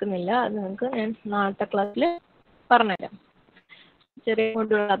ആയിട്ട് എടുക്കുന്നില്ല, അത് നിങ്ങൾക്ക് ഞാൻ നാളത്തെ ക്ലാസ്സിൽ പറഞ്ഞുതരാം. ചെറിയ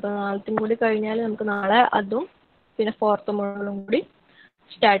മൊഡ്യൂൾ, അപ്പോൾ നാളത്തെയും കൂടി കഴിഞ്ഞാൽ നമുക്ക് നാളെ അതും പിന്നെ 4th മൊഡ്യൂളും കൂടി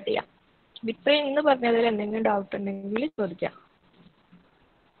സ്റ്റാർട്ട് ചെയ്യാം. ഇപ്പോൾ ഇന്ന് പറഞ്ഞതിൽ എന്തെങ്കിലും ഡൗട്ട് ഉണ്ടെങ്കിൽ ചോദിക്കാം.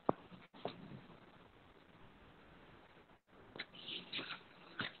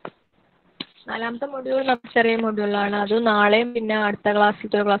 നാലാമത്തെ മൊഡ്യൂൾ നമുക്ക് ചെറിയ മൊഡ്യൂളാണ്, അത് നാളെയും പിന്നെ അടുത്ത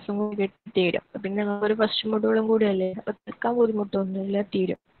ക്ലാസ്സിലത്തെ ഒരു ക്ലാസ്സും കൂടി തീരും. പിന്നെ നിങ്ങൾക്കൊരു ഫസ്റ്റ് മൊഡ്യൂളും കൂടി അല്ലേ, അപ്പോൾ തീർക്കാൻ ബുദ്ധിമുട്ടൊന്നുമില്ല,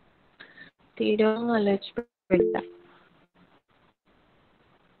 തീരുമെന്ന് ആലോചിച്ചിട്ടില്ല.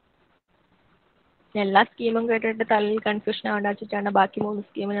 എല്ലാ സ്കീമും കേട്ടിട്ട് തലയിൽ കൺഫ്യൂഷൻ ആവേണ്ട വെച്ചിട്ടാണ് ബാക്കി 3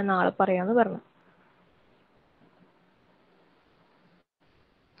 സ്കീം ഞാൻ നാളെ പറയാമെന്ന് പറഞ്ഞു.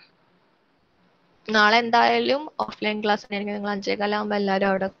 നാളെ എന്തായാലും ഓഫ്ലൈൻ ക്ലാസ് ആയിരിക്കും. നിങ്ങൾ 5:15 ആകുമ്പോൾ എല്ലാവരും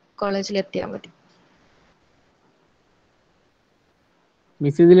അവിടെ കോളേജിൽ എത്തിയാൽ മതി.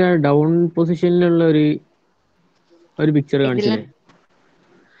 മിസ് ഇതിൽ ഡൗൺ പൊസിഷനിലുള്ള ഒരു പിക്ചർ കാണിച്ചില്ലേ?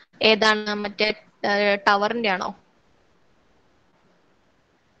 ഏതാണ്, മറ്റേ ടവറിന്റെ ആണോ?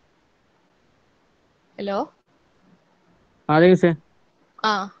 ഹലോ, അതെ മിസ്സേ.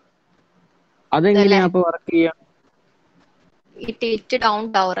 ആ അതെങ്ങനെയാ അപ്പൊ വർക്ക് ചെയ്യാ? ഈ ടിൽറ്റ് ഡൗൺ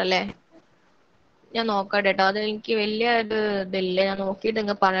ടവർ അല്ലേ? ഞാൻ നോക്കട്ടെ കേട്ടോ, അത് എനിക്ക് വലിയ ഒരു ഇതില്ല, ഞാൻ നോക്കിയിട്ട്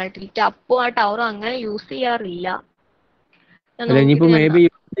നിങ്ങൾ പറയാം. ടിൽറ്റ് അപ്പും ആ ടവറും അങ്ങനെ യൂസ് ചെയ്യാറില്ല. ഞാൻ അല്ല ഇനിയിപ്പോ നോക്കിയിട്ട് മേ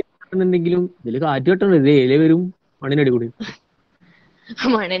ബി ുണ്ടെങ്കിലും ഇതില് കാറ്റ് കിട്ടണം, ഇത് ഏലേ വരും മണ്ണിനടി കൂടി.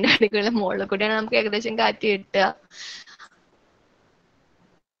 മണ്ണിന്റെ അടിക്കുള്ള മുകളിൽ കൂടിയാണ് നമുക്ക് ഏകദേശം കാറ്റ് കിട്ടുക.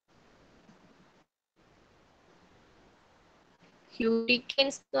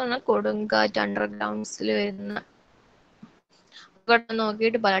 ഹ്യൂറിക്കൻസ് എന്ന് പറഞ്ഞാൽ കൊടുങ്കാറ്റ് അണ്ടർഗ്രൗണ്ട്സിൽ വരുന്ന.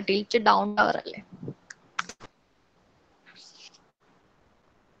 നോക്കിയിട്ട് പറയാം. ടിൽറ്റ് ഡൗൺ ടവർ അല്ലേ?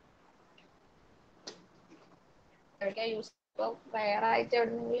 വേറെ ആയിട്ട്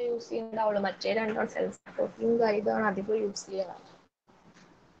എവിടെന്നെങ്കിലും യൂസ് ചെയ്യുന്നുണ്ടാവുള്ളൂ. മറ്റേ 2 സെൽഫ് സപ്പോർട്ടിങ് ഇതാണ് അധികം യൂസ് ചെയ്യാറ്.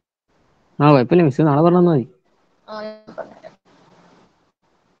 കുഴപ്പമില്ല മിസ്, നാളെ പറഞ്ഞാൽ മതി. ഞാൻ പറഞ്ഞുതരാം.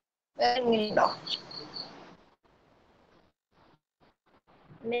 വേറെ എങ്ങനെയുണ്ടോ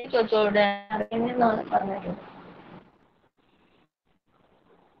ചോദിച്ചോടെ, നാളെ പറഞ്ഞുതരും.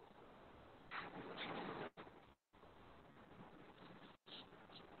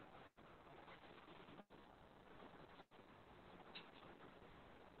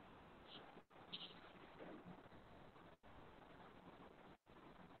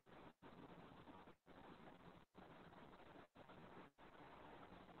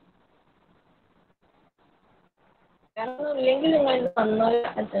 വേറെ ഇല്ലെങ്കിൽ നിങ്ങൾ വന്നാൽ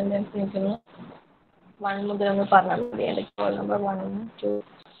അറ്റൻഡൻസ് നിൽക്കുന്നു. 1 മുതൽ ഒന്ന് പറഞ്ഞാൽ മതി. ഏതൊക്കെ കോൾ നമ്പർ 1, 2.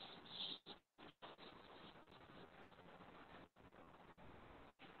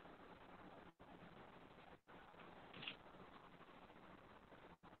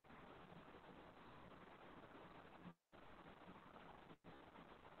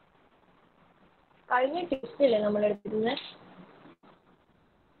 കഴിഞ്ഞ ട്യൂസ്ഡേ അല്ലേ നമ്മൾ എടുത്തിരുന്നത്?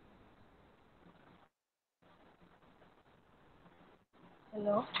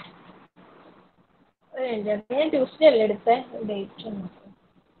 ഹലോ, ഞാൻ ട്യൂസ്ഡേ അല്ലേ എടുത്തേ? ഡേറ്റ് ഒന്ന്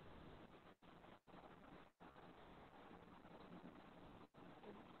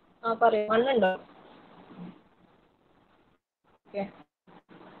പറയൂ. 1 ഉണ്ടോ? ഓക്കെ.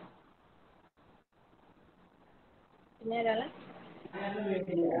 പിന്നെ ഒരാളെ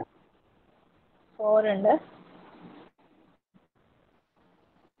 4 ഉണ്ട്.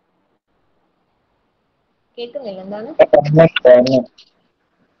 കേൾക്കുന്നില്ല, എന്താണ്?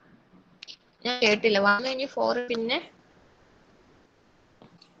 ഞാൻ കേട്ടില്ല. 1 കഴിഞ്ഞ് 4 പിന്നെ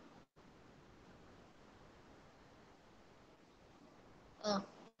ആ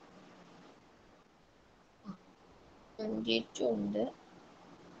 22 ഉണ്ട്.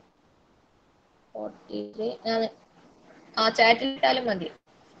 43 ഞാൻ ചാറ്റിൽ ഇട്ടാലും മതി.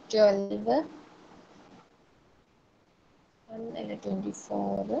 12 1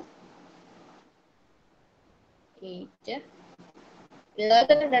 24 8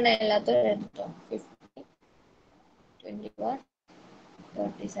 എല്ലാത്തിനും ഇടണേ, എല്ലാത്തിനും എടുത്തോ. 50 21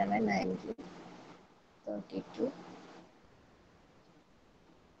 37 19 32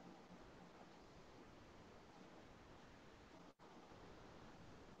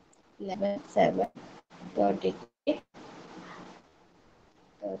 11 7 33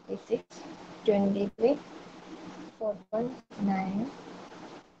 36 23 41 9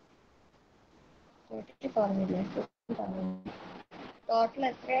 33 പറഞ്ഞില്ലേ? ടോട്ടൽ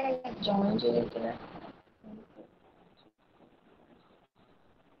എത്രയാണ് ജോയിൻ ചെയ്തിരിക്കുന്നത്?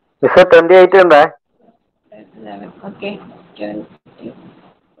 28 ഉണ്ടേ. 11. ഓക്കെ. 12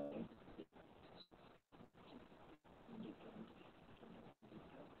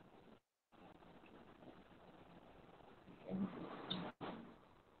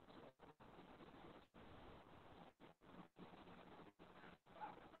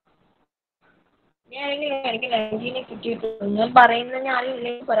 എനിക്ക് 19 കിട്ടിയിട്ടുണ്ട്. ഞാൻ പറയുന്നത് ഞാൻ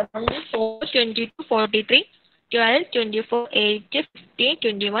ഇല്ലെങ്കിൽ പറയാം. 4 22 43 12 24 8 15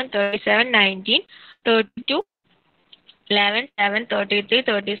 21 37 19 32 11 7 33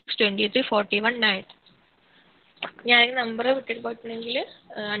 36 23 41 9. ഞാൻ നമ്പർ വിട്ടിട്ട് പോയിട്ടുണ്ടെങ്കിൽ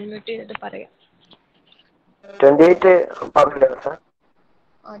അൺമ്യൂട്ട് ചെയ്തിട്ട് പറയാം. 28 പറഞ്ഞില്ലേ സാർ?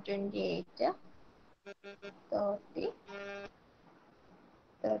 28 30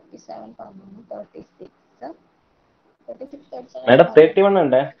 37 പറഞ്ഞു. 36 മേഡം 31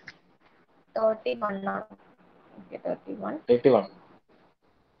 ഉണ്ടേ. 31 ആണ്. ഓക്കെ. 31 31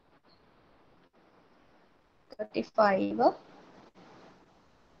 35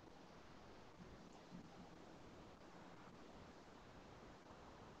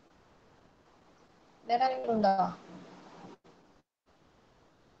 വേറെ ആരെങ്കിലും ഉണ്ടോ?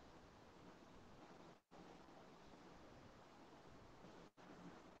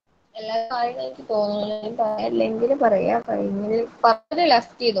 എല്ലാ കാര്യങ്ങളും എനിക്ക് തോന്നുന്നു. പറയില്ലെങ്കിൽ പറയാ. കഴിഞ്ഞ പറഞ്ഞ്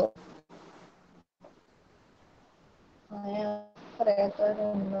ലെഫ്റ്റ് ചെയ്തോ.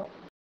 പറയാത്തവരുണ്ടോ?